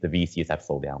because the VCs have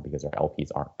slowed down because their LPs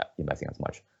aren't investing as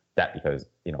much. Debt because,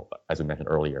 as we mentioned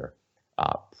earlier,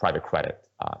 private credit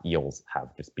yields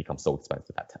have just become so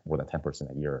expensive at more than 10%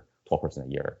 a year, 12% a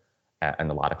year.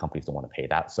 And a lot of companies don't want to pay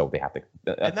that, so they have to.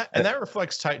 And that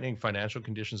reflects tightening financial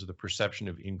conditions with the perception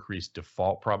of increased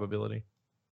default probability.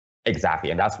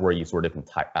 Exactly, and that's where you sort of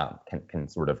can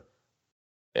sort of,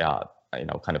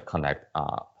 kind of connect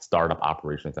startup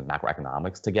operations and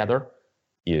macroeconomics together.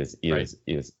 Is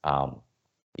these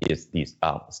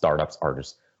startups are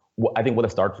just? I think what the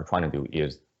startups are trying to do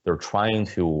is they're trying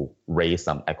to raise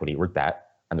some equity or debt,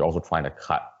 and they're also trying to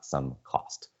cut some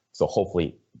cost. So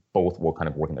hopefully both will kind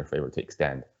of work in their favor to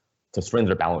strengthen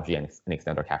their balance sheet and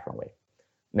extend their cash runway.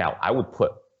 Now, I would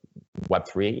put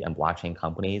Web3 and blockchain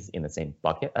companies in the same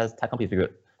bucket as tech companies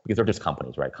because they're just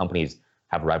companies, right? Companies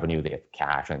have revenue, they have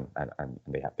cash, and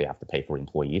they have to pay for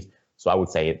employees. So I would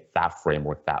say that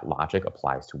framework, that logic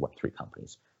applies to Web3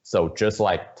 companies. So just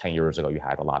like 10 years ago, you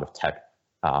had a lot of tech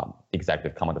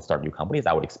executives come on to start new companies,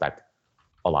 I would expect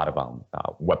a lot of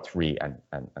Web3 and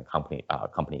company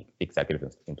executives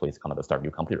and employees come out to start new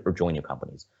companies or join new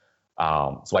companies.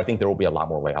 So I think there will be a lot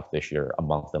more layoffs this year.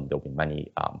 Amongst them, there'll be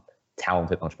many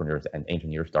talented entrepreneurs and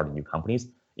engineers starting new companies.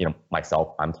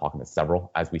 Myself, I'm talking to several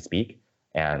as we speak,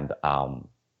 and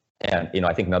And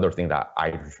I think another thing that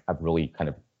I've really kind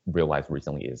of realized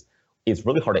recently is it's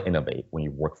really hard to innovate when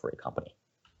you work for a company.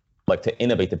 Like to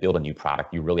innovate, to build a new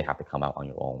product, you really have to come out on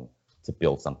your own to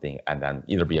build something and then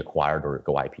either be acquired or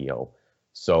go IPO.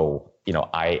 So,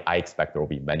 I expect there will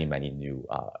be many, many new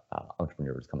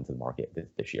entrepreneurs coming to the market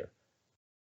this year.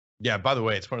 Yeah, by the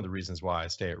way, it's one of the reasons why I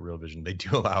stay at Real Vision. They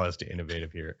do allow us to innovate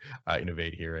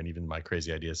here, and even my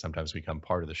crazy ideas sometimes become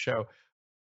part of the show.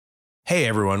 Hey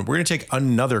everyone, we're going to take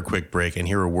another quick break and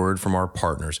hear a word from our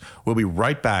partners. We'll be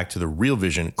right back to the Real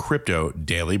Vision Crypto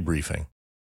Daily Briefing.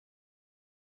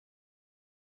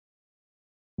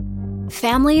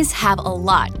 Families have a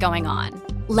lot going on.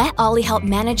 Let Ollie help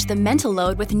manage the mental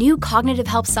load with new cognitive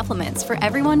health supplements for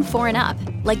everyone 4 and up,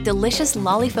 like delicious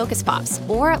Lolly Focus Pops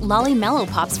or Lolly Mellow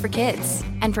Pops for kids.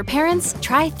 And for parents,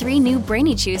 try 3 new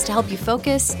Brainy Chews to help you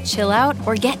focus, chill out,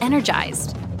 or get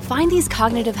energized. Find these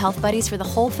cognitive health buddies for the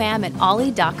whole fam at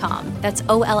ollie.com. That's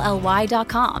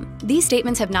OLLY.com. These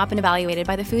statements have not been evaluated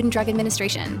by the Food and Drug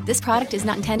Administration. This product is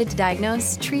not intended to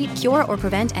diagnose, treat, cure, or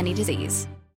prevent any disease.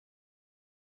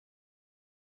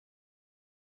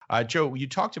 Joe, you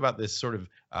talked about this sort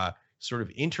of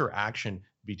interaction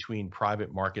between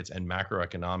private markets and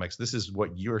macroeconomics. This is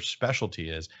what your specialty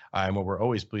is, and what we're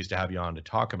always pleased to have you on to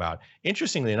talk about.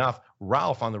 Interestingly enough,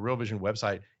 Ralph on the Real Vision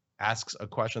website asks a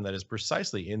question that is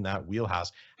precisely in that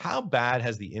wheelhouse. How bad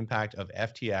has the impact of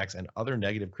FTX and other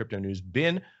negative crypto news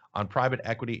been on private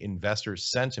equity investor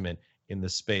sentiment in the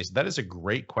space? That is a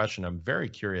great question. I'm very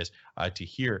curious to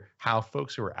hear how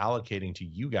folks who are allocating to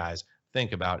you guys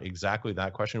think about exactly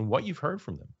that question, what you've heard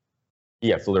from them.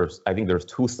 Yeah, so I think there's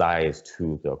 2 sides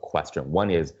to the question. One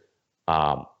is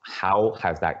how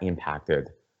has that impacted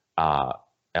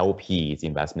LPs'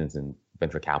 investments in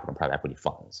venture capital and private equity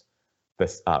funds?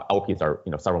 LPs are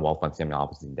sovereign wealth funds, family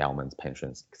offices, endowments,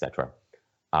 pensions, etc.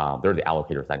 They're the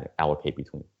allocators that allocate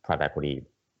between private equity,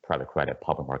 private credit,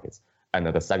 public markets. And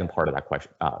then the second part of that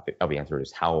question, of the answer,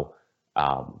 is how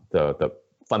the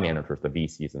fund managers, the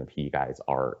VCs and the PE guys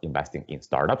are investing in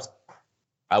startups.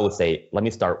 I would say, let me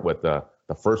start with the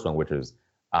first one, which is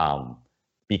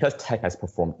because tech has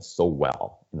performed so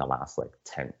well in the last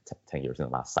 10 years in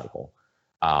the last cycle.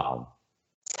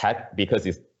 Tech,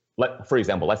 because for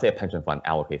example, let's say a pension fund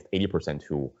allocates 80%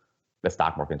 to the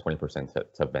stock market and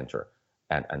 20% to venture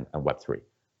and Web3.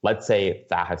 Let's say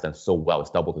that has done so well, it's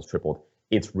doubled, it's tripled.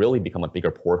 It's really become a bigger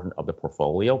portion of the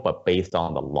portfolio, but based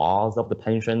on the laws of the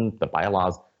pension, the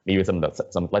bylaws, maybe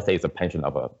let's say it's a pension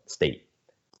of a state.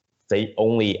 They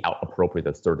only appropriate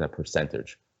a certain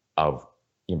percentage of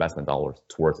investment dollars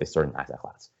towards a certain asset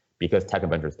class. Because tech and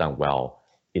venture has done well,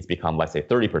 it's become, let's say,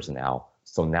 30% now.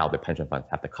 So now the pension funds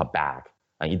have to cut back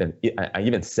and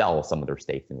even sell some of their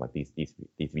stakes in these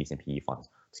VC and PE funds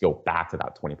to go back to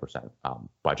that 20%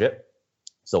 budget.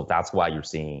 So that's why you're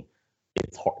seeing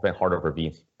it's been harder for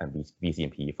VC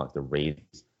and PE funds to raise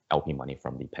LP money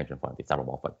from the pension fund, the sovereign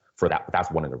wealth fund. For that's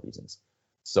one of the reasons.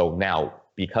 So now,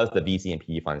 because the VC and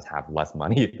PE funds have less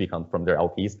money from their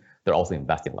LPs, they're also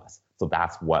investing less. So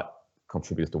that's what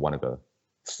contributes to one of the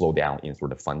slowdown in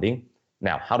sort of funding.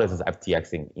 Now, how does this FTX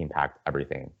thing impact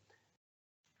everything?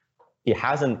 It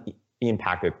hasn't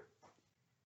impacted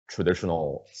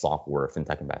traditional software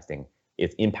fintech investing.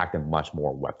 It's impacted much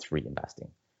more Web3 investing.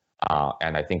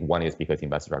 And I think one is because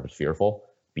investors are just fearful.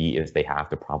 B is they have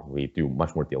to probably do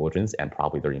much more diligence, and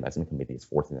probably their investment committee is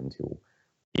forcing them to,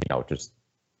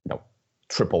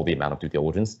 triple the amount of due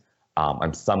diligence.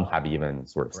 And some have even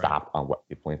sort of stopped on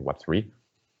deploying to Web3.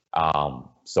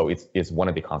 So it's one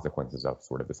of the consequences of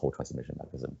sort of this whole transmission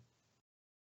mechanism.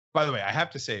 By the way, I have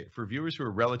to say, for viewers who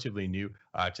are relatively new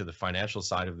to the financial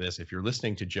side of this, if you're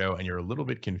listening to Joe and you're a little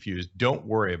bit confused, don't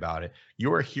worry about it.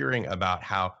 You're hearing about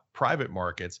how private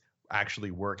markets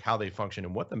actually work, how they function,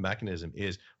 and what the mechanism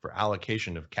is for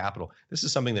allocation of capital. This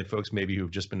is something that folks maybe who've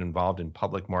just been involved in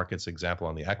public markets, example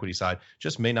on the equity side,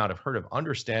 just may not have heard of.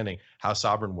 Understanding how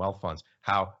sovereign wealth funds,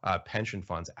 how pension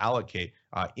funds allocate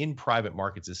in private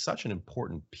markets is such an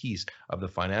important piece of the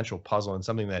financial puzzle, and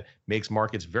something that makes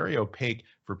markets very opaque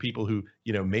for people who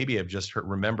maybe have just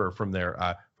remember from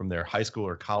their high school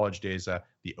or college days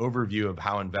the overview of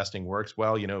how investing works.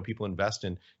 Well, people invest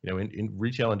in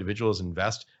retail individuals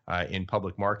invest in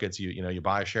public markets. You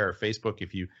buy a share of Facebook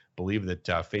if you believe that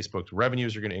Facebook's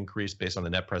revenues are going to increase based on the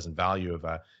net present value of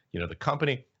the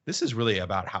company. This is really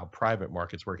about how private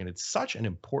markets work, and it's such an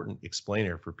important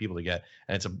explainer for people to get.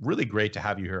 And it's really great to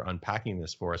have you here unpacking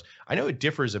this for us. I know it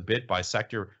differs a bit by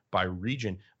sector, by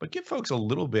region, but give folks a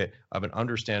little bit of an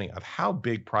understanding of how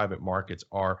big private markets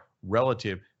are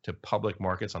relative to public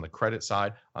markets on the credit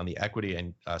side, on the equity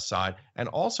and side, and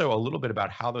also a little bit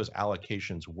about how those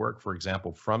allocations work, for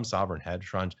example, from sovereign hedge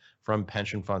funds, from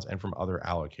pension funds, and from other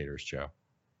allocators, Joe?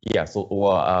 Yeah,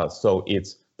 so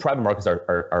it's private markets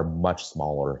are much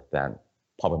smaller than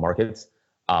public markets,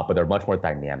 but they're much more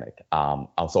dynamic.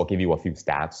 Also, I'll give you a few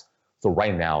stats. So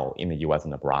right now in the US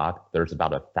and abroad, there's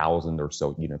about 1,000 or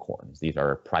so unicorns. These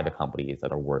are private companies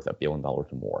that are worth $1 billion or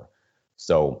more.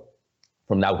 So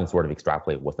from that, we can sort of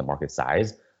extrapolate what's the market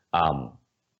size.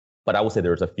 But I would say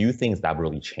there's a few things that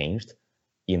really changed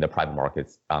in the private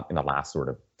markets in the last sort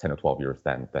of 10 or 12 years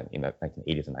than in the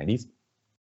 1980s and 90s.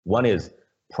 One is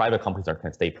private companies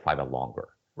can stay private longer.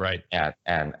 Right.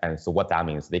 And so what that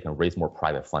means, they can raise more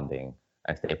private funding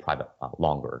and stay private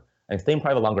longer. And staying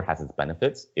private longer has its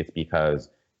benefits. It's because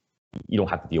you don't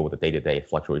have to deal with the day-to-day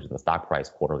fluctuations of the stock price,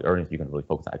 quarterly earnings. You can really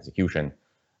focus on execution.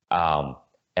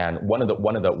 And one of the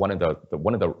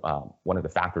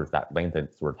factors that lengthened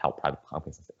sort of how private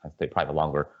companies stay private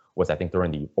longer was, I think,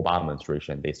 during the Obama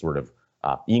administration, they sort of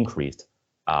increased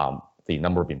the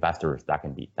number of investors that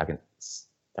can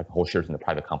hold shares in the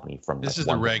private company from. This is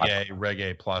the Reg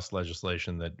A plus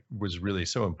legislation that was really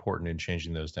so important in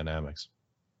changing those dynamics.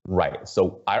 Right.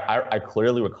 So I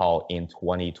clearly recall in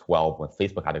 2012 when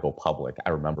Facebook had to go public,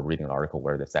 I remember reading an article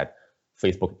where they said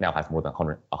Facebook now has more than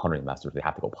 100 investors. They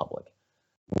have to go public.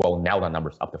 Well, now that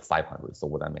number's up to 500. So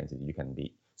what that means is you can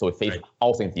be, so if Facebook,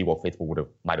 all things equal, Facebook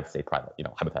might have stayed private,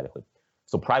 hypothetically.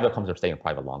 So private companies are staying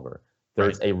private longer.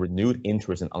 There's a renewed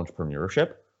interest in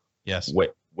entrepreneurship. Yes.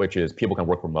 Which is people can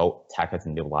work remote, tech has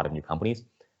enabled a lot of new companies.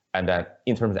 And then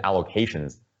in terms of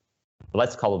allocations,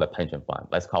 let's call it a pension fund.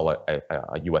 Let's call it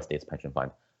a US-based pension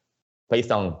fund. Based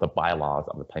on the bylaws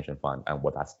of the pension fund and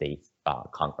what that state's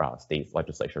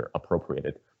legislature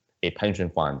appropriated, a pension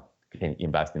fund can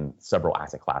invest in several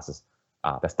asset classes: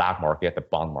 the stock market, the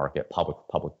bond market, public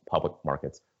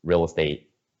markets, real estate,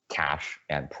 cash,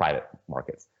 and private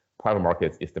markets. Private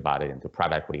markets is divided into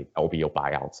private equity, LBO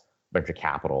buyouts, venture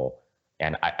capital,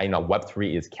 and I know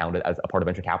Web3 is counted as a part of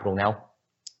venture capital now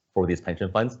for these pension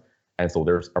funds. And so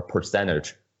there's a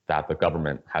percentage that the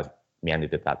government has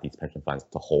mandated that these pension funds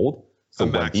to hold. So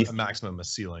a maximum, a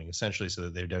ceiling, essentially, so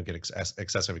that they don't get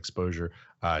excessive exposure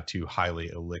to highly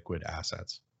illiquid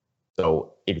assets.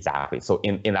 So exactly. So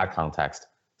in that context,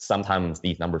 sometimes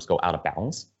these numbers go out of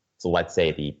balance. So let's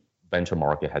say the venture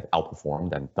market has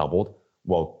outperformed and doubled.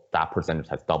 Well, that percentage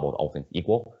has doubled, all things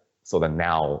equal. So then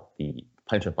now the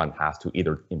pension fund has to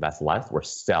either invest less or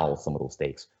sell some of those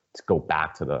stakes to go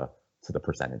back to the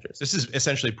percentages. This is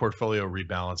essentially portfolio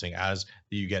rebalancing. As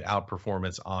you get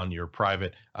outperformance on your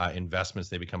private investments,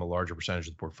 they become a larger percentage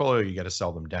of the portfolio. You got to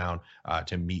sell them down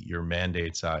to meet your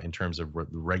mandates in terms of the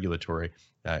regulatory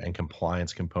and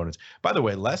compliance components. By the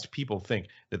way, lest people think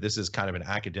that this is kind of an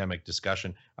academic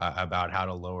discussion about how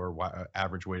to lower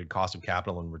average weighted cost of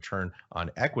capital and return on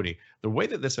equity, the way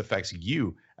that this affects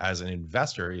you as an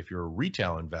investor, if you're a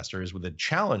retail investor, is with a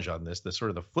challenge on this, the sort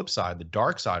of the flip side, the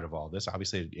dark side of all this.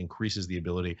 Obviously, it increases the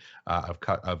ability of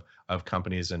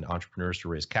companies and entrepreneurs to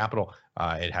raise capital.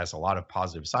 It has a lot of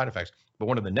positive side effects. But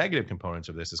one of the negative components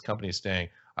of this is companies staying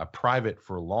private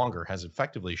for longer has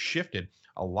effectively shifted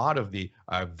a lot of the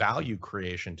value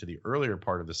creation to the earlier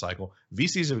part of the cycle.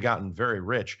 VCs have gotten very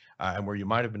rich, and where you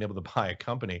might have been able to buy a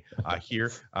company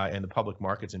here in the public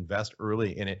markets, invest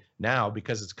early in it. Now,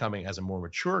 because it's coming as a more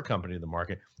mature company to the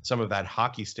market, some of that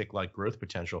hockey stick-like growth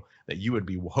potential that you would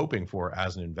be hoping for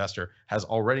as an investor has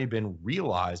already been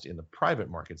realized in the private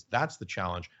markets. That's the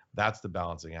challenge. That's the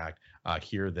balancing act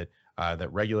here that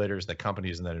regulators, that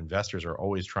companies, and that investors are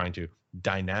always trying to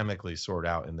dynamically sort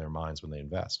out in their minds when they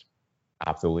invest.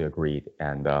 Absolutely agreed.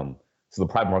 And so the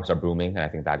private markets are booming, and I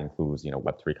think that includes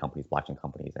Web3 companies, blockchain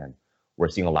companies, and we're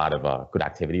seeing a lot of good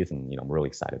activities, and I'm really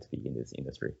excited to be in this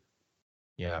industry.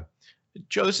 Yeah.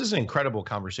 Joe, this is an incredible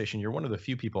conversation. You're one of the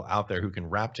few people out there who can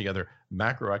wrap together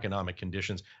macroeconomic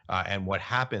conditions and what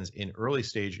happens in early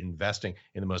stage investing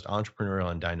in the most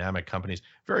entrepreneurial and dynamic companies.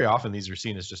 Very often, these are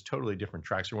seen as just totally different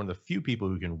tracks. You're one of the few people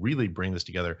who can really bring this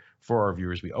together for our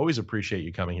viewers. We always appreciate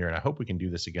you coming here, and I hope we can do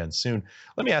this again soon.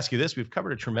 Let me ask you this. We've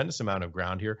covered a tremendous amount of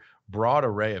ground here, broad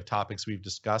array of topics we've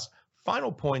discussed.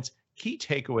 Final points, key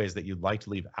takeaways that you'd like to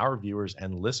leave our viewers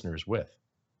and listeners with.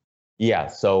 Yeah,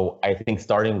 so I think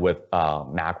starting with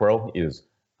macro is,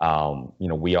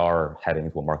 we are heading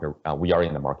into a market, we are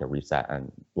in the market reset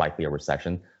and likely a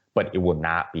recession, but it will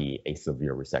not be a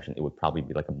severe recession. It would probably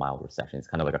be like a mild recession. It's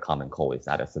kind of like a common cold. It's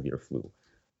not a severe flu,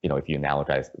 if you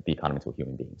analogize the economy to a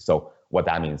human being. So what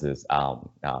that means is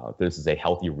this is a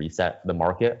healthy reset for the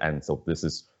market. And so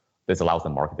this allows the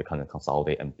market to kind of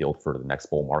consolidate and build for the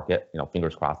next bull market,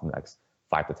 fingers crossed in the next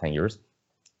 5 to 10 years.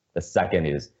 The second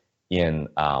is in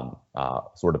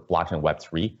sort of blockchain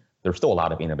Web3. There's still a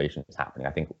lot of innovations happening.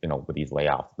 I think, with these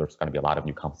layoffs, there's going to be a lot of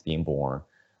new companies being born.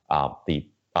 The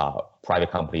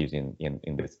private companies in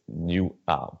this new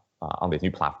on this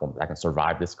new platform that can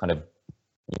survive this kind of,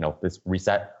 this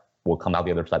reset will come out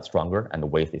the other side stronger. And the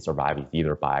ways they survive is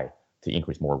either to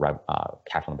increase more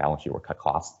cash on the balance sheet or cut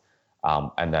costs.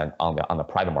 And then on the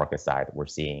private market side, we're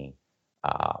seeing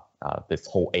this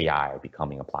whole AI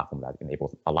becoming a platform that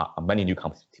enables many new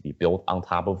companies to be built on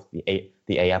top of the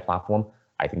AI platform.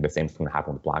 I think the same is going to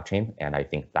happen with blockchain, and I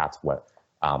think that's what.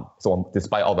 So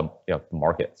despite all the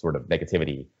market sort of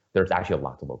negativity, there's actually a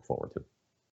lot to look forward to.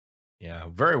 Yeah,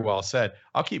 very well said.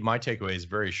 I'll keep my takeaways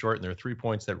very short, and there are 3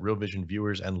 points that Real Vision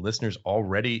viewers and listeners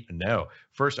already know.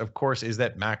 First, of course, is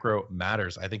that macro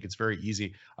matters. I think it's very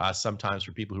easy sometimes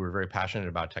for people who are very passionate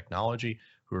about technology,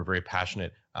 who are very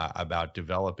passionate about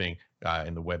developing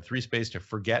in the Web3 space, to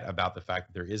forget about the fact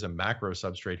that there is a macro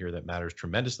substrate here that matters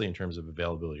tremendously in terms of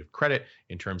availability of credit,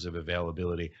 in terms of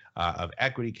availability of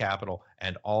equity capital,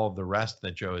 and all of the rest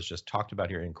that Joe has just talked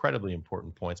about here. Incredibly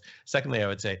important points. Secondly, I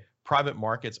would say private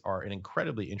markets are an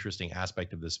incredibly interesting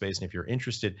aspect of the space. And if you're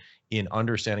interested in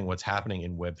understanding what's happening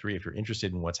in Web3, if you're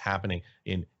interested in what's happening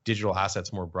in digital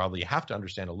assets more broadly, you have to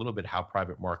understand a little bit how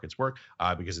private markets work,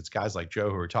 because it's guys like Joe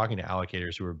who are talking to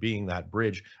allocators, who are being that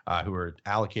bridge, who are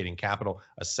allocating capital,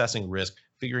 assessing risk,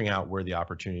 figuring out where the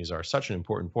opportunities are. Such an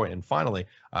important point. And finally,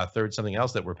 third, something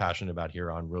else that we're passionate about here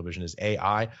on Real Vision is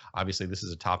AI. Obviously, this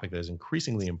is a topic that is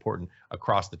increasingly important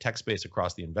across the tech space,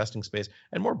 across the investing space,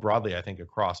 and more broadly, I think,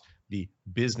 across the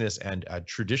business and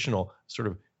traditional sort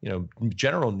of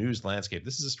general news landscape.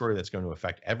 This is a story that's going to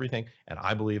affect everything, and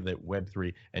I believe that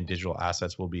Web3 and digital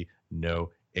assets will be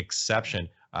no exception.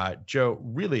 Joe,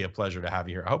 really a pleasure to have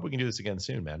you here. I hope we can do this again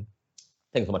soon, man.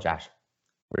 Thanks so much, Ash.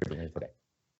 Great being here today.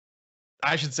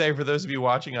 I should say, for those of you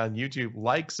watching on YouTube,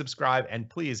 like, subscribe, and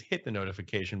please hit the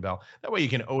notification bell. That way you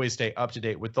can always stay up to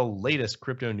date with the latest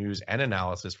crypto news and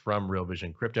analysis from Real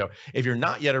Vision Crypto. If you're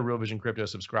not yet a Real Vision Crypto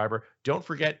subscriber, don't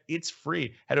forget it's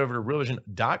free. Head over to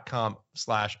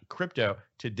realvision.com/crypto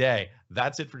today.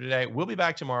 That's it for today. We'll be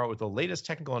back tomorrow with the latest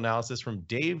technical analysis from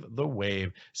Dave the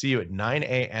Wave. See you at 9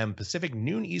 a.m. Pacific,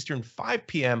 noon Eastern, 5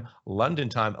 p.m. London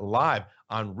time, live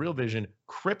on Real Vision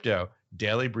Crypto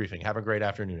Daily Briefing. Have a great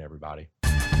afternoon, everybody.